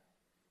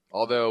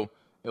 Although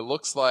it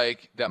looks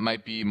like that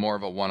might be more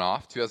of a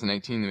one-off.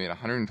 2019, they made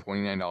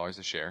 $129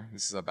 a share.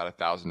 This is about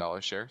 $1,000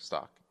 a share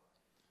stock.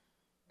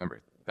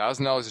 Remember,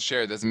 $1,000 a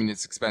share doesn't mean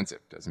it's expensive.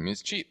 Doesn't mean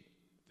it's cheap.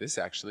 This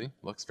actually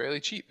looks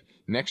fairly cheap.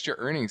 Next year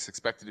earnings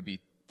expected to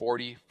be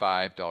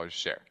 $45 a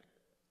share.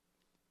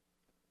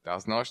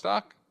 $1,000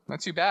 stock,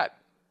 not too bad,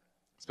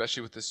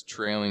 especially with this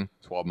trailing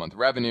 12-month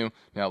revenue.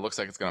 Now it looks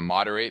like it's going to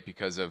moderate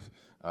because of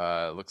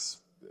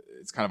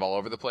it's kind of all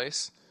over the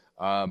place.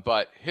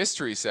 But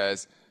history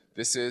says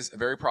this is a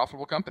very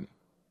profitable company.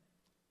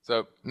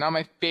 So not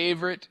my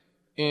favorite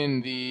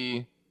in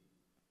the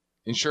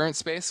insurance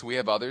space. We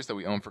have others that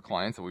we own for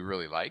clients that we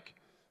really like,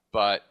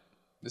 but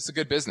this is a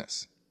good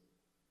business.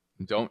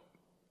 Don't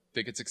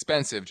think it's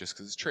expensive just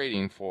because it's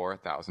trading for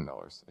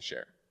 $1,000 a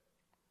share.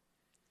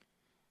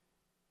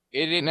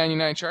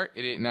 8899 chart,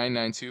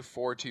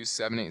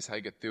 8899924278 is how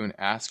you get through and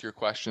ask your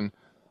question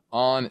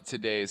on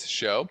today's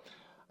show.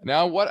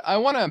 Now, what I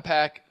want to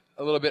unpack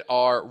a little bit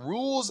are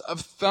rules of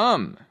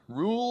thumb.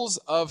 Rules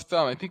of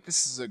thumb. I think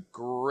this is a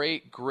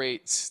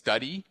great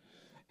study.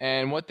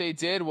 And what they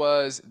did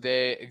was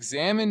they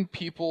examined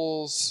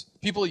people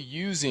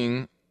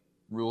using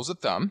rules of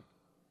thumb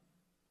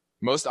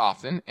most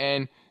often,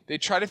 and they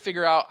try to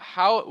figure out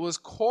how it was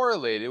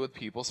correlated with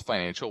people's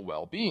financial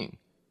well-being.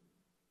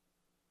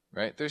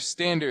 Right? There's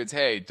standards.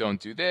 Hey,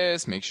 don't do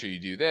this. Make sure you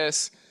do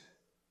this.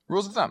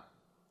 Rules of thumb.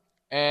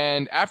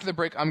 And after the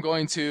break, I'm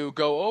going to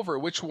go over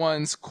which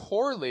ones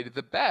correlated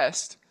the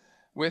best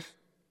with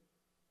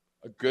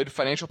a good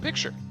financial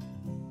picture.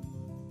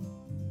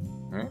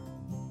 All right?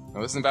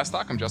 Now, this is Invest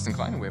Talk. I'm Justin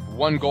Klein. We have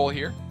one goal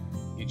here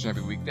each and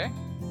every weekday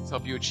to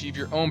help you achieve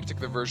your own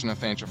particular version of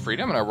financial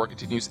freedom. And our work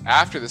continues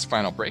after this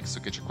final break. So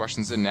get your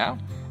questions in now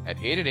at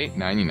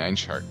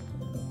 888-99-CHART.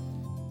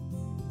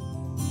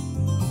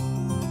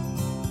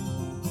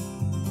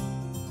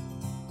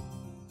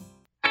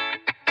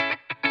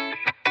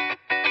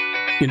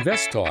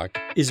 Invest Talk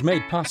is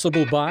made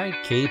possible by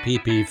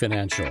KPP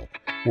Financial,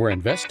 where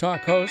Invest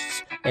Talk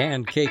hosts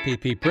and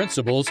KPP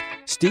principals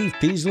Steve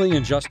Peasley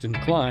and Justin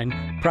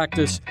Klein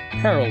practice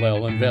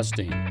parallel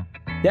investing.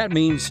 That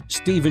means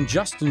Steve and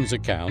Justin's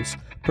accounts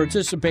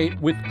participate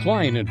with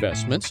client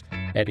investments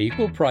at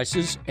equal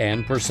prices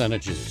and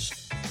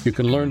percentages. You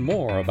can learn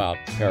more about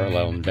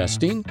parallel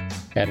investing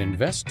at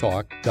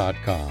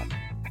investtalk.com.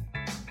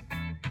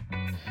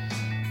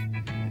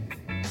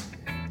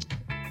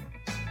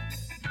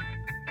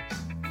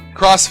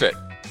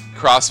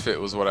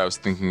 CrossFit was what I was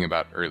thinking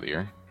about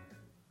earlier.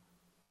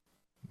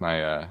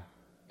 My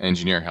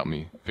engineer helped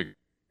me figure.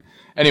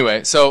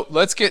 Anyway, so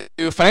let's get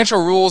to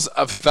financial rules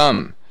of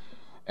thumb.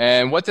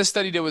 And what this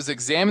study did was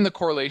examine the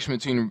correlation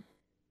between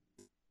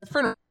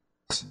different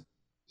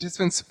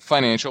participants'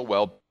 financial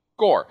well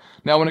score.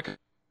 Now, when it comes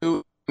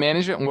to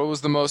management, what was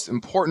the most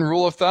important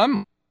rule of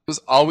thumb? It was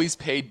always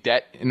pay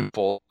debt in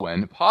full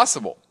when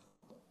possible.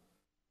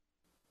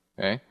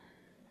 Okay,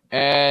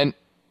 and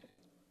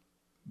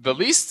the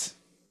least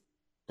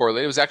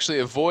correlated was actually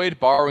avoid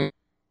borrowing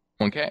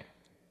 401k.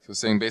 So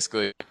saying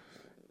basically,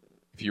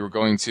 if you were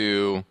going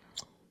to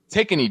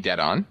take any debt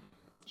on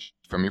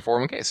from your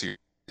 401k, so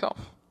yourself.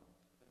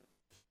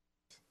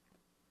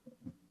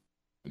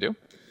 Do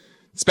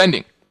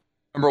spending.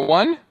 Number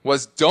one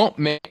was don't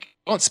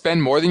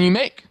spend more than you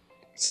make.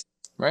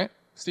 Right?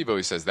 Steve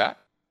always says that.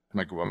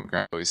 My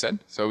grandpa always said.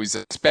 So he's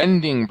a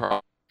spending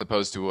problem as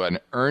opposed to an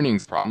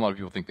earnings problem. A lot of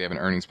people think they have an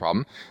earnings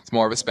problem. It's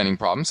more of a spending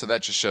problem. So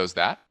that just shows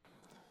that.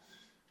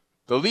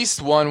 The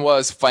least one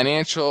was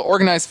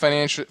organized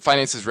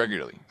finances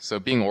regularly. So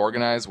being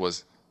organized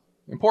was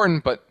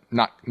important, but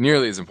not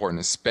nearly as important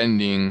as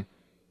spending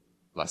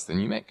less than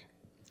you make.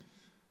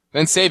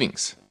 Then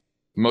savings.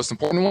 The most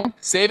important one,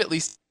 save at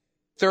least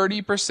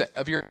 30%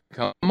 of your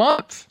income a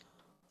month.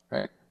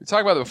 Right? We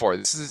talked about it before.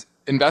 This is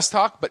Invest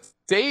Talk, but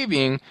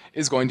saving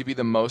is going to be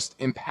the most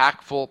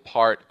impactful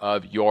part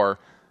of your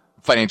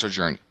financial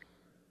journey.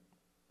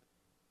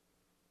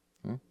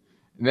 Okay?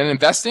 And then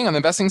investing, on the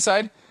investing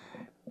side,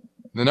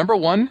 the number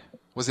one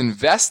was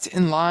invest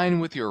in line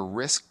with your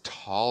risk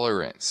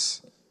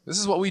tolerance. This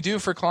is what we do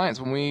for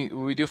clients. When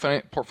we do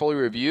portfolio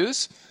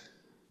reviews,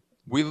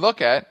 we look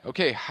at,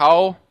 okay,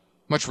 how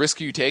much risk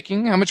are you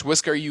taking? How much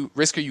risk are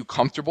you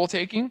comfortable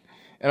taking?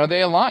 And are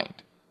they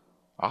aligned?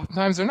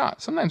 Oftentimes they're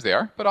not. Sometimes they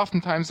are, but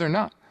oftentimes they're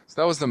not.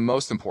 So that was the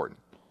most important.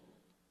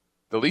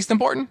 The least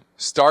important,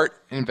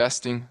 start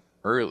investing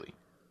early.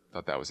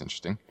 Thought that was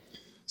interesting.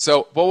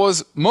 So what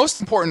was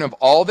most important of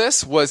all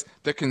this was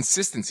the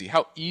consistency.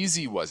 How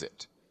easy was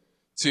it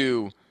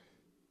to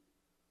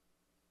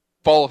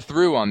follow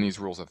through on these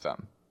rules of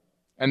thumb?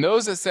 And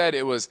those that said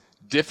it was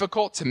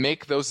difficult to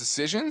make those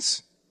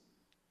decisions,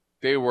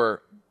 they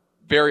were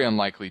very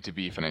unlikely to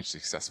be financially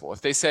successful.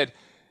 If they said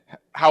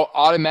how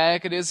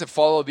automatic it is to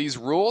follow these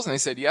rules, and they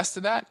said yes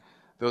to that,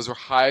 those were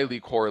highly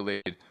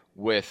correlated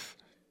with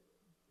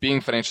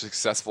being financially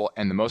successful,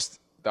 and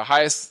the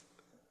highest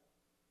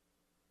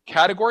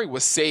category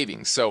was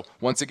savings. So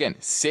once again,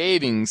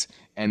 savings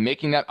and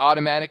making that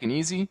automatic and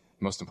easy,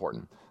 most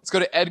important. Let's go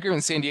to Edgar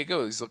in San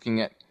Diego. He's looking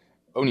at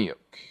Oneok.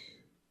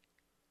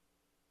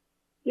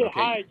 Yeah, okay.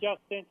 Hi,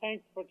 Justin.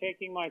 Thanks for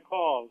taking my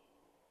call.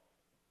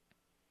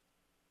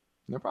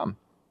 No problem.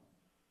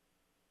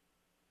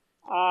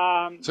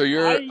 So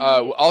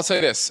I'll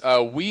say this.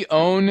 We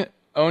own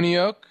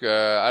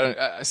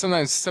Oneok.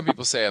 Sometimes some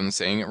people say I'm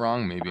saying it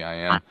wrong. Maybe I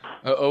am.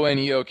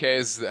 Oneok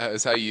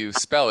is how you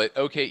spell it.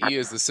 OKE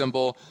is the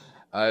symbol.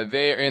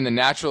 They are in the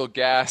natural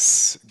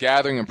gas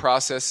gathering and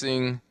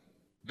processing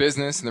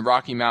business in the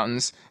Rocky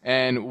Mountains,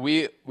 and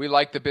we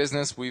like the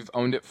business. We've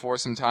owned it for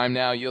some time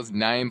now. Yields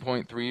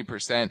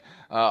 9.3%.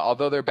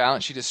 Although their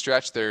balance sheet is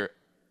stretched, their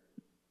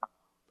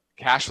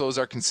cash flows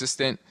are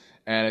consistent,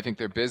 and I think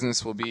their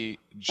business will be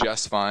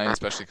just fine,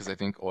 especially because I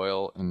think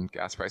oil and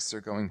gas prices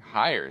are going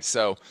higher.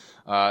 So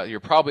you're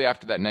probably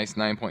after that nice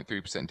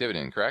 9.3%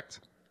 dividend, correct?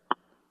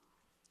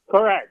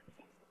 Correct.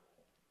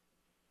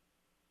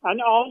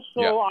 And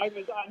also,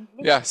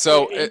 yeah.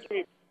 So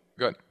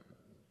good.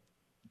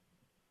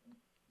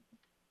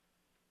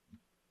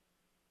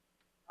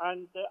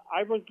 And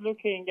I was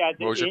looking at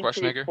the what was your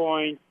question, entry Edgar?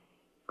 point.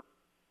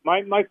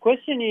 My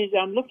question is,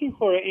 I'm looking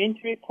for an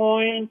entry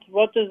point.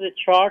 What does the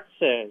chart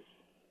say?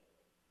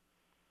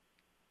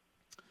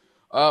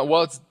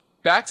 Well, it's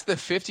back to the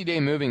 50-day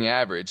moving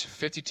average.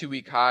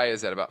 52-week high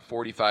is at about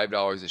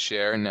 $45 a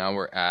share, and now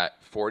we're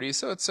at 40,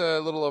 so it's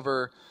a little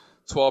over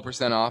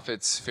 12% off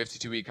its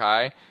 52-week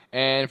high,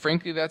 and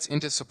frankly, that's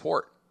into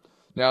support.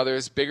 Now,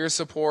 there's bigger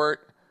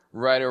support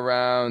right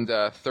around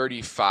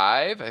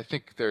 35. I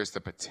think there's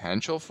the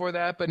potential for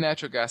that, but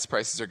natural gas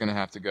prices are going to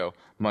have to go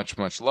much,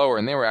 much lower,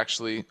 and they were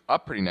actually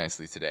up pretty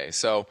nicely today.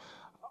 So,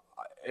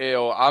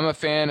 I'm a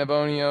fan of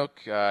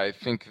Oneok. I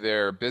think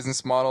their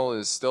business model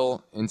is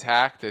still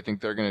intact. I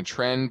think they're going to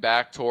trend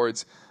back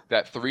towards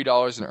that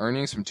 $3 in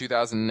earnings from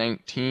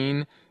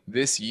 2019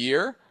 this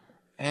year.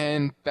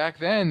 And back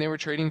then, they were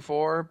trading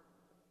for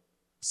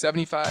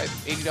 $75,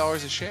 $80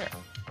 a share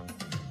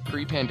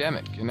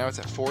pre-pandemic, and now it's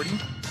at 40.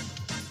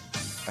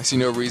 I see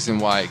no reason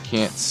why it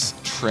can't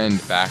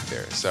trend back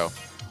there. So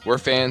we're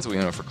fans. We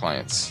own it for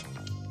clients.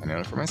 I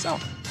own it for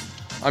myself.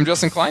 I'm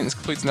Justin Klein. This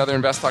completes another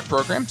Invest Talk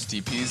program.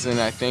 Steve Peasley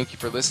and I thank you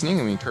for listening,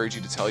 and we encourage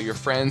you to tell your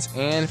friends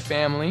and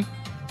family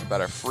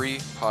about our free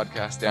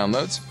podcast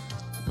downloads.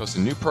 We post a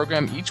new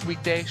program each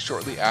weekday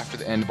shortly after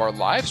the end of our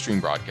live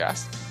stream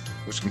broadcast,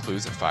 which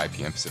concludes at 5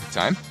 p.m. Pacific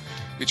time.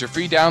 Get your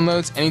free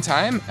downloads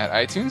anytime at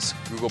iTunes,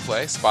 Google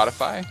Play,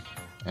 Spotify,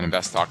 and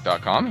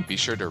InvestTalk.com. And be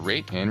sure to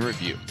rate and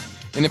review.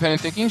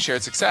 Independent thinking,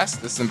 shared success.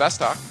 This is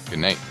Invest Talk. Good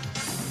night.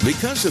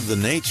 Because of the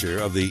nature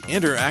of the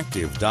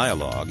interactive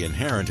dialogue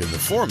inherent in the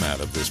format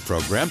of this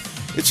program,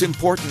 it's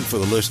important for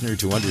the listener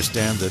to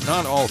understand that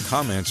not all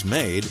comments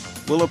made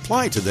will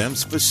apply to them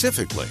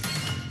specifically.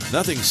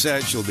 Nothing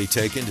said shall be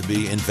taken to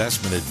be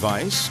investment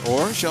advice,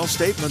 or shall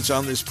statements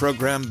on this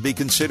program be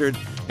considered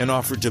an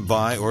offer to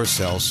buy or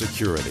sell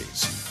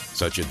securities.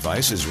 Such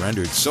advice is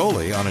rendered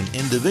solely on an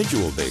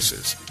individual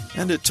basis,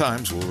 and at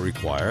times will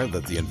require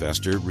that the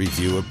investor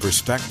review a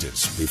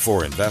prospectus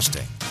before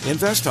investing.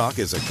 Invest Talk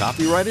is a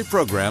copyrighted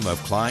program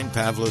of Klein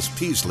Pavlis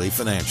Peasley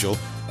Financial,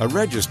 a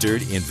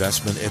registered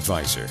investment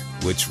advisor,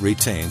 which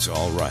retains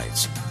all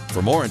rights.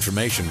 For more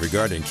information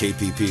regarding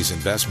KPP's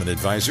investment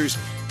advisors,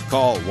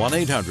 call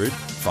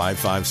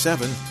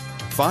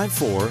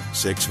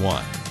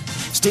 1-800-557-5461.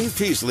 Steve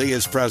Peasley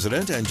is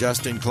President and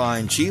Justin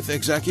Klein Chief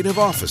Executive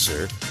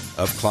Officer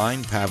of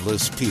Klein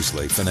Pavlis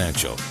Peasley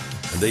Financial.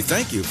 And they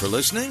thank you for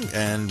listening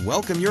and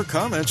welcome your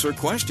comments or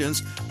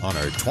questions on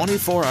our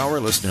 24-hour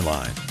listener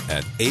line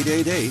at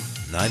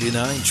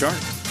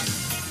 888-99-CHART.